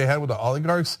 million thing they had with the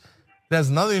oligarchs. It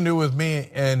has nothing to do with me,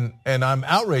 and I'm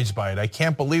outraged by it. I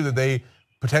can't believe that they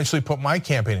potentially put my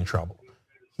campaign in trouble.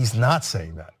 He's not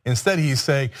saying that. Instead, he's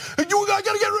saying, I got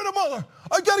to get rid of Mueller.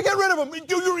 I got to get rid of him.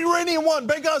 Uranium One,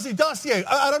 Benghazi, dossier.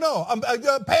 I don't know. I'm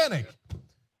panic.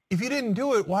 If you didn't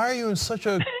do it, why are you in such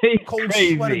a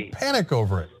cold-sweated panic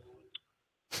over it?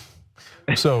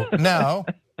 So now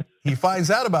he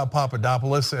finds out about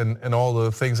Papadopoulos and all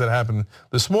the things that happened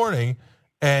this morning,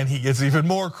 and he gets even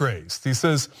more crazed. He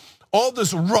says, all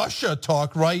this Russia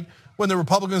talk, right, when the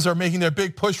Republicans are making their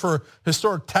big push for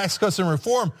historic tax cuts and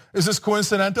reform, is this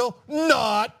coincidental?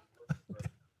 Not.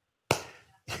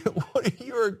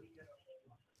 You're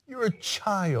a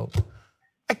child.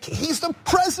 He's the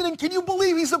president. Can you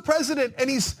believe he's the president? And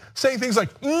he's saying things like,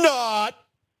 not.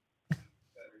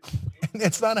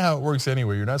 It's not how it works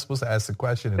anyway. You're not supposed to ask the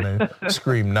question and then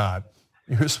scream not.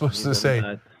 You're supposed to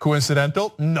say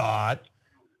coincidental, not.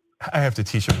 I have to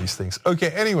teach him these things. Okay,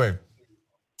 anyway.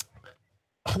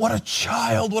 What a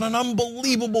child, what an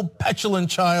unbelievable petulant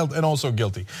child, and also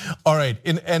guilty. All right,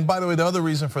 and by the way, the other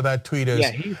reason for that tweet is,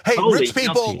 hey, rich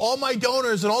people, all my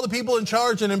donors and all the people in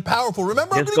charge and powerful,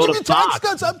 remember, I'm going to give you tax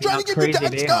cuts. I'm trying to give you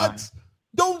tax cuts.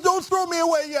 Don't throw me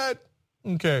away yet.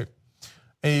 Okay.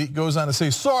 And he goes on to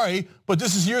say, sorry, but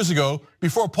this is years ago,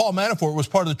 before Paul Manafort was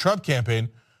part of the Trump campaign.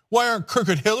 Why aren't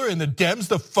Crooked Hillary and the Dems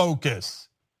the focus?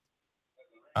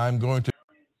 I'm going to.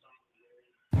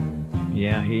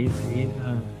 Yeah, he's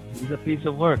a piece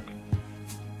of work.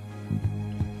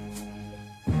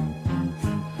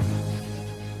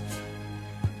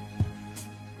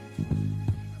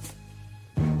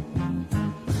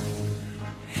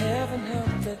 Heaven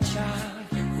help the child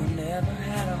who never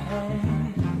had a home.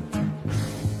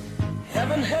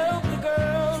 Heaven help the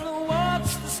girl who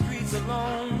walks the streets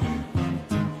alone.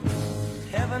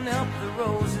 Heaven help the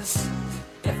roses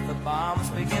if the bombs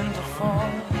begin to fall.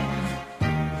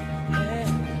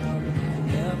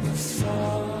 Never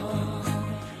saw.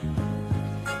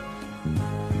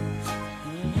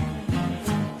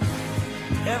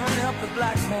 Heaven help the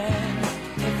black man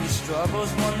if he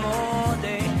struggles one more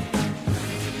day.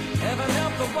 Heaven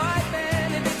help the white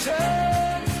man if he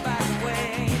turns back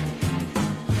away.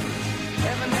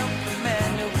 Heaven help the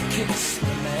man who kicks the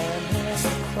man who has a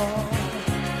crawl.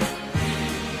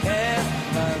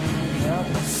 Heaven help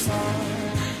us all.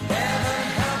 Heaven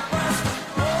help us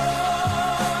all.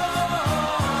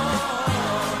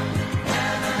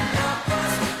 Heaven help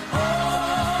us all.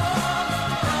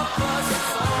 Help us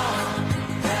all.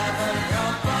 Heaven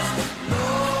help us,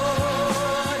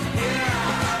 Lord, hear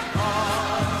our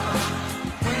call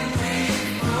when we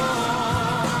fall.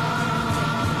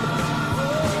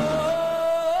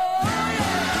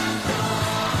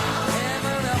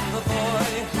 Heaven help the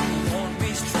boy who won't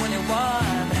reach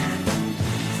 21.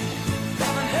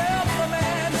 Heaven help the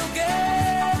man who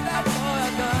gave that boy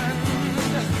a gun.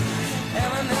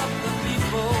 Heaven help the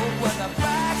people with their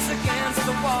backs against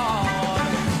the wall.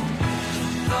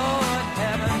 Lord,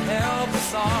 heaven help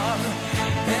us all.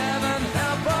 Heaven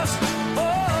help us. Oh,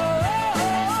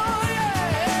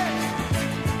 yeah.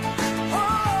 Oh,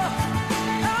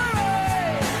 all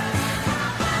right.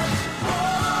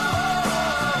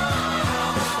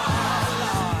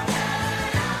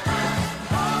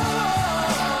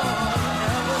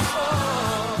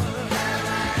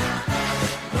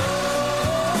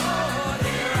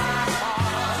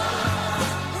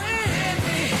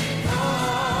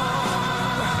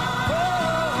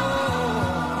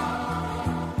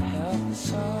 Help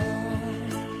us all.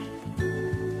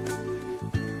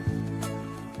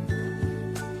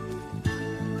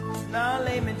 Now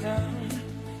lay me down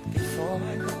before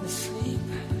I go to sleep.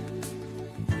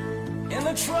 In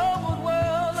the troubled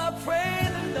world, I pray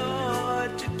the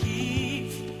Lord to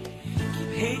keep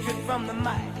hatred from the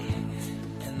mighty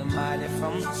and the mighty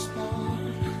from the small.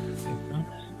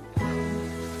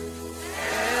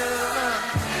 Heaven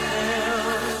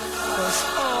help us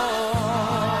all.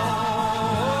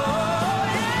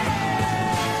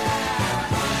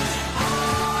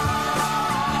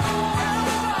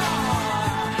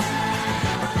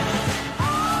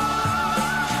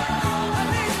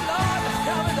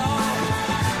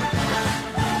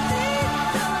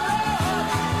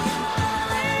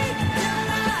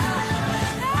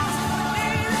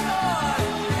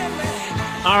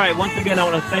 All right. Once again, I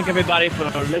want to thank everybody for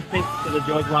listening to the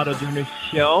George Wilder Jr.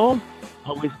 Show.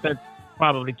 We spent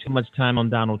probably too much time on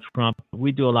Donald Trump.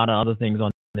 We do a lot of other things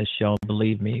on this show.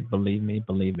 Believe me.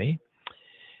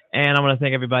 And I want to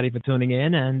thank everybody for tuning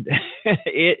in. And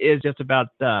it is just about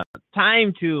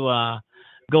time to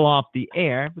go off the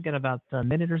air. We got about a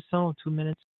minute or so, 2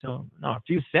 minutes, a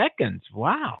few seconds.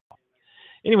 Wow.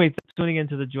 Anyway, tuning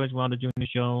into the George Wilder Jr.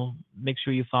 Show. Make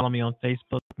sure you follow me on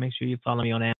Facebook. Make sure you follow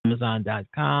me on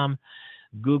Amazon.com,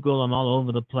 Google. I'm all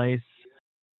over the place.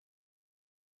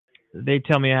 They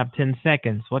tell me I have 10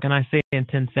 seconds. What can I say in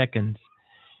 10 seconds?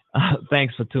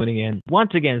 Thanks for tuning in.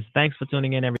 Once again, thanks for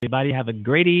tuning in, everybody. Have a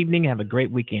great evening. Have a great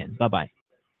weekend. Bye-bye.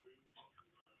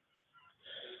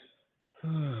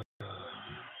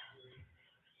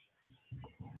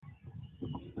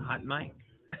 Hot mic.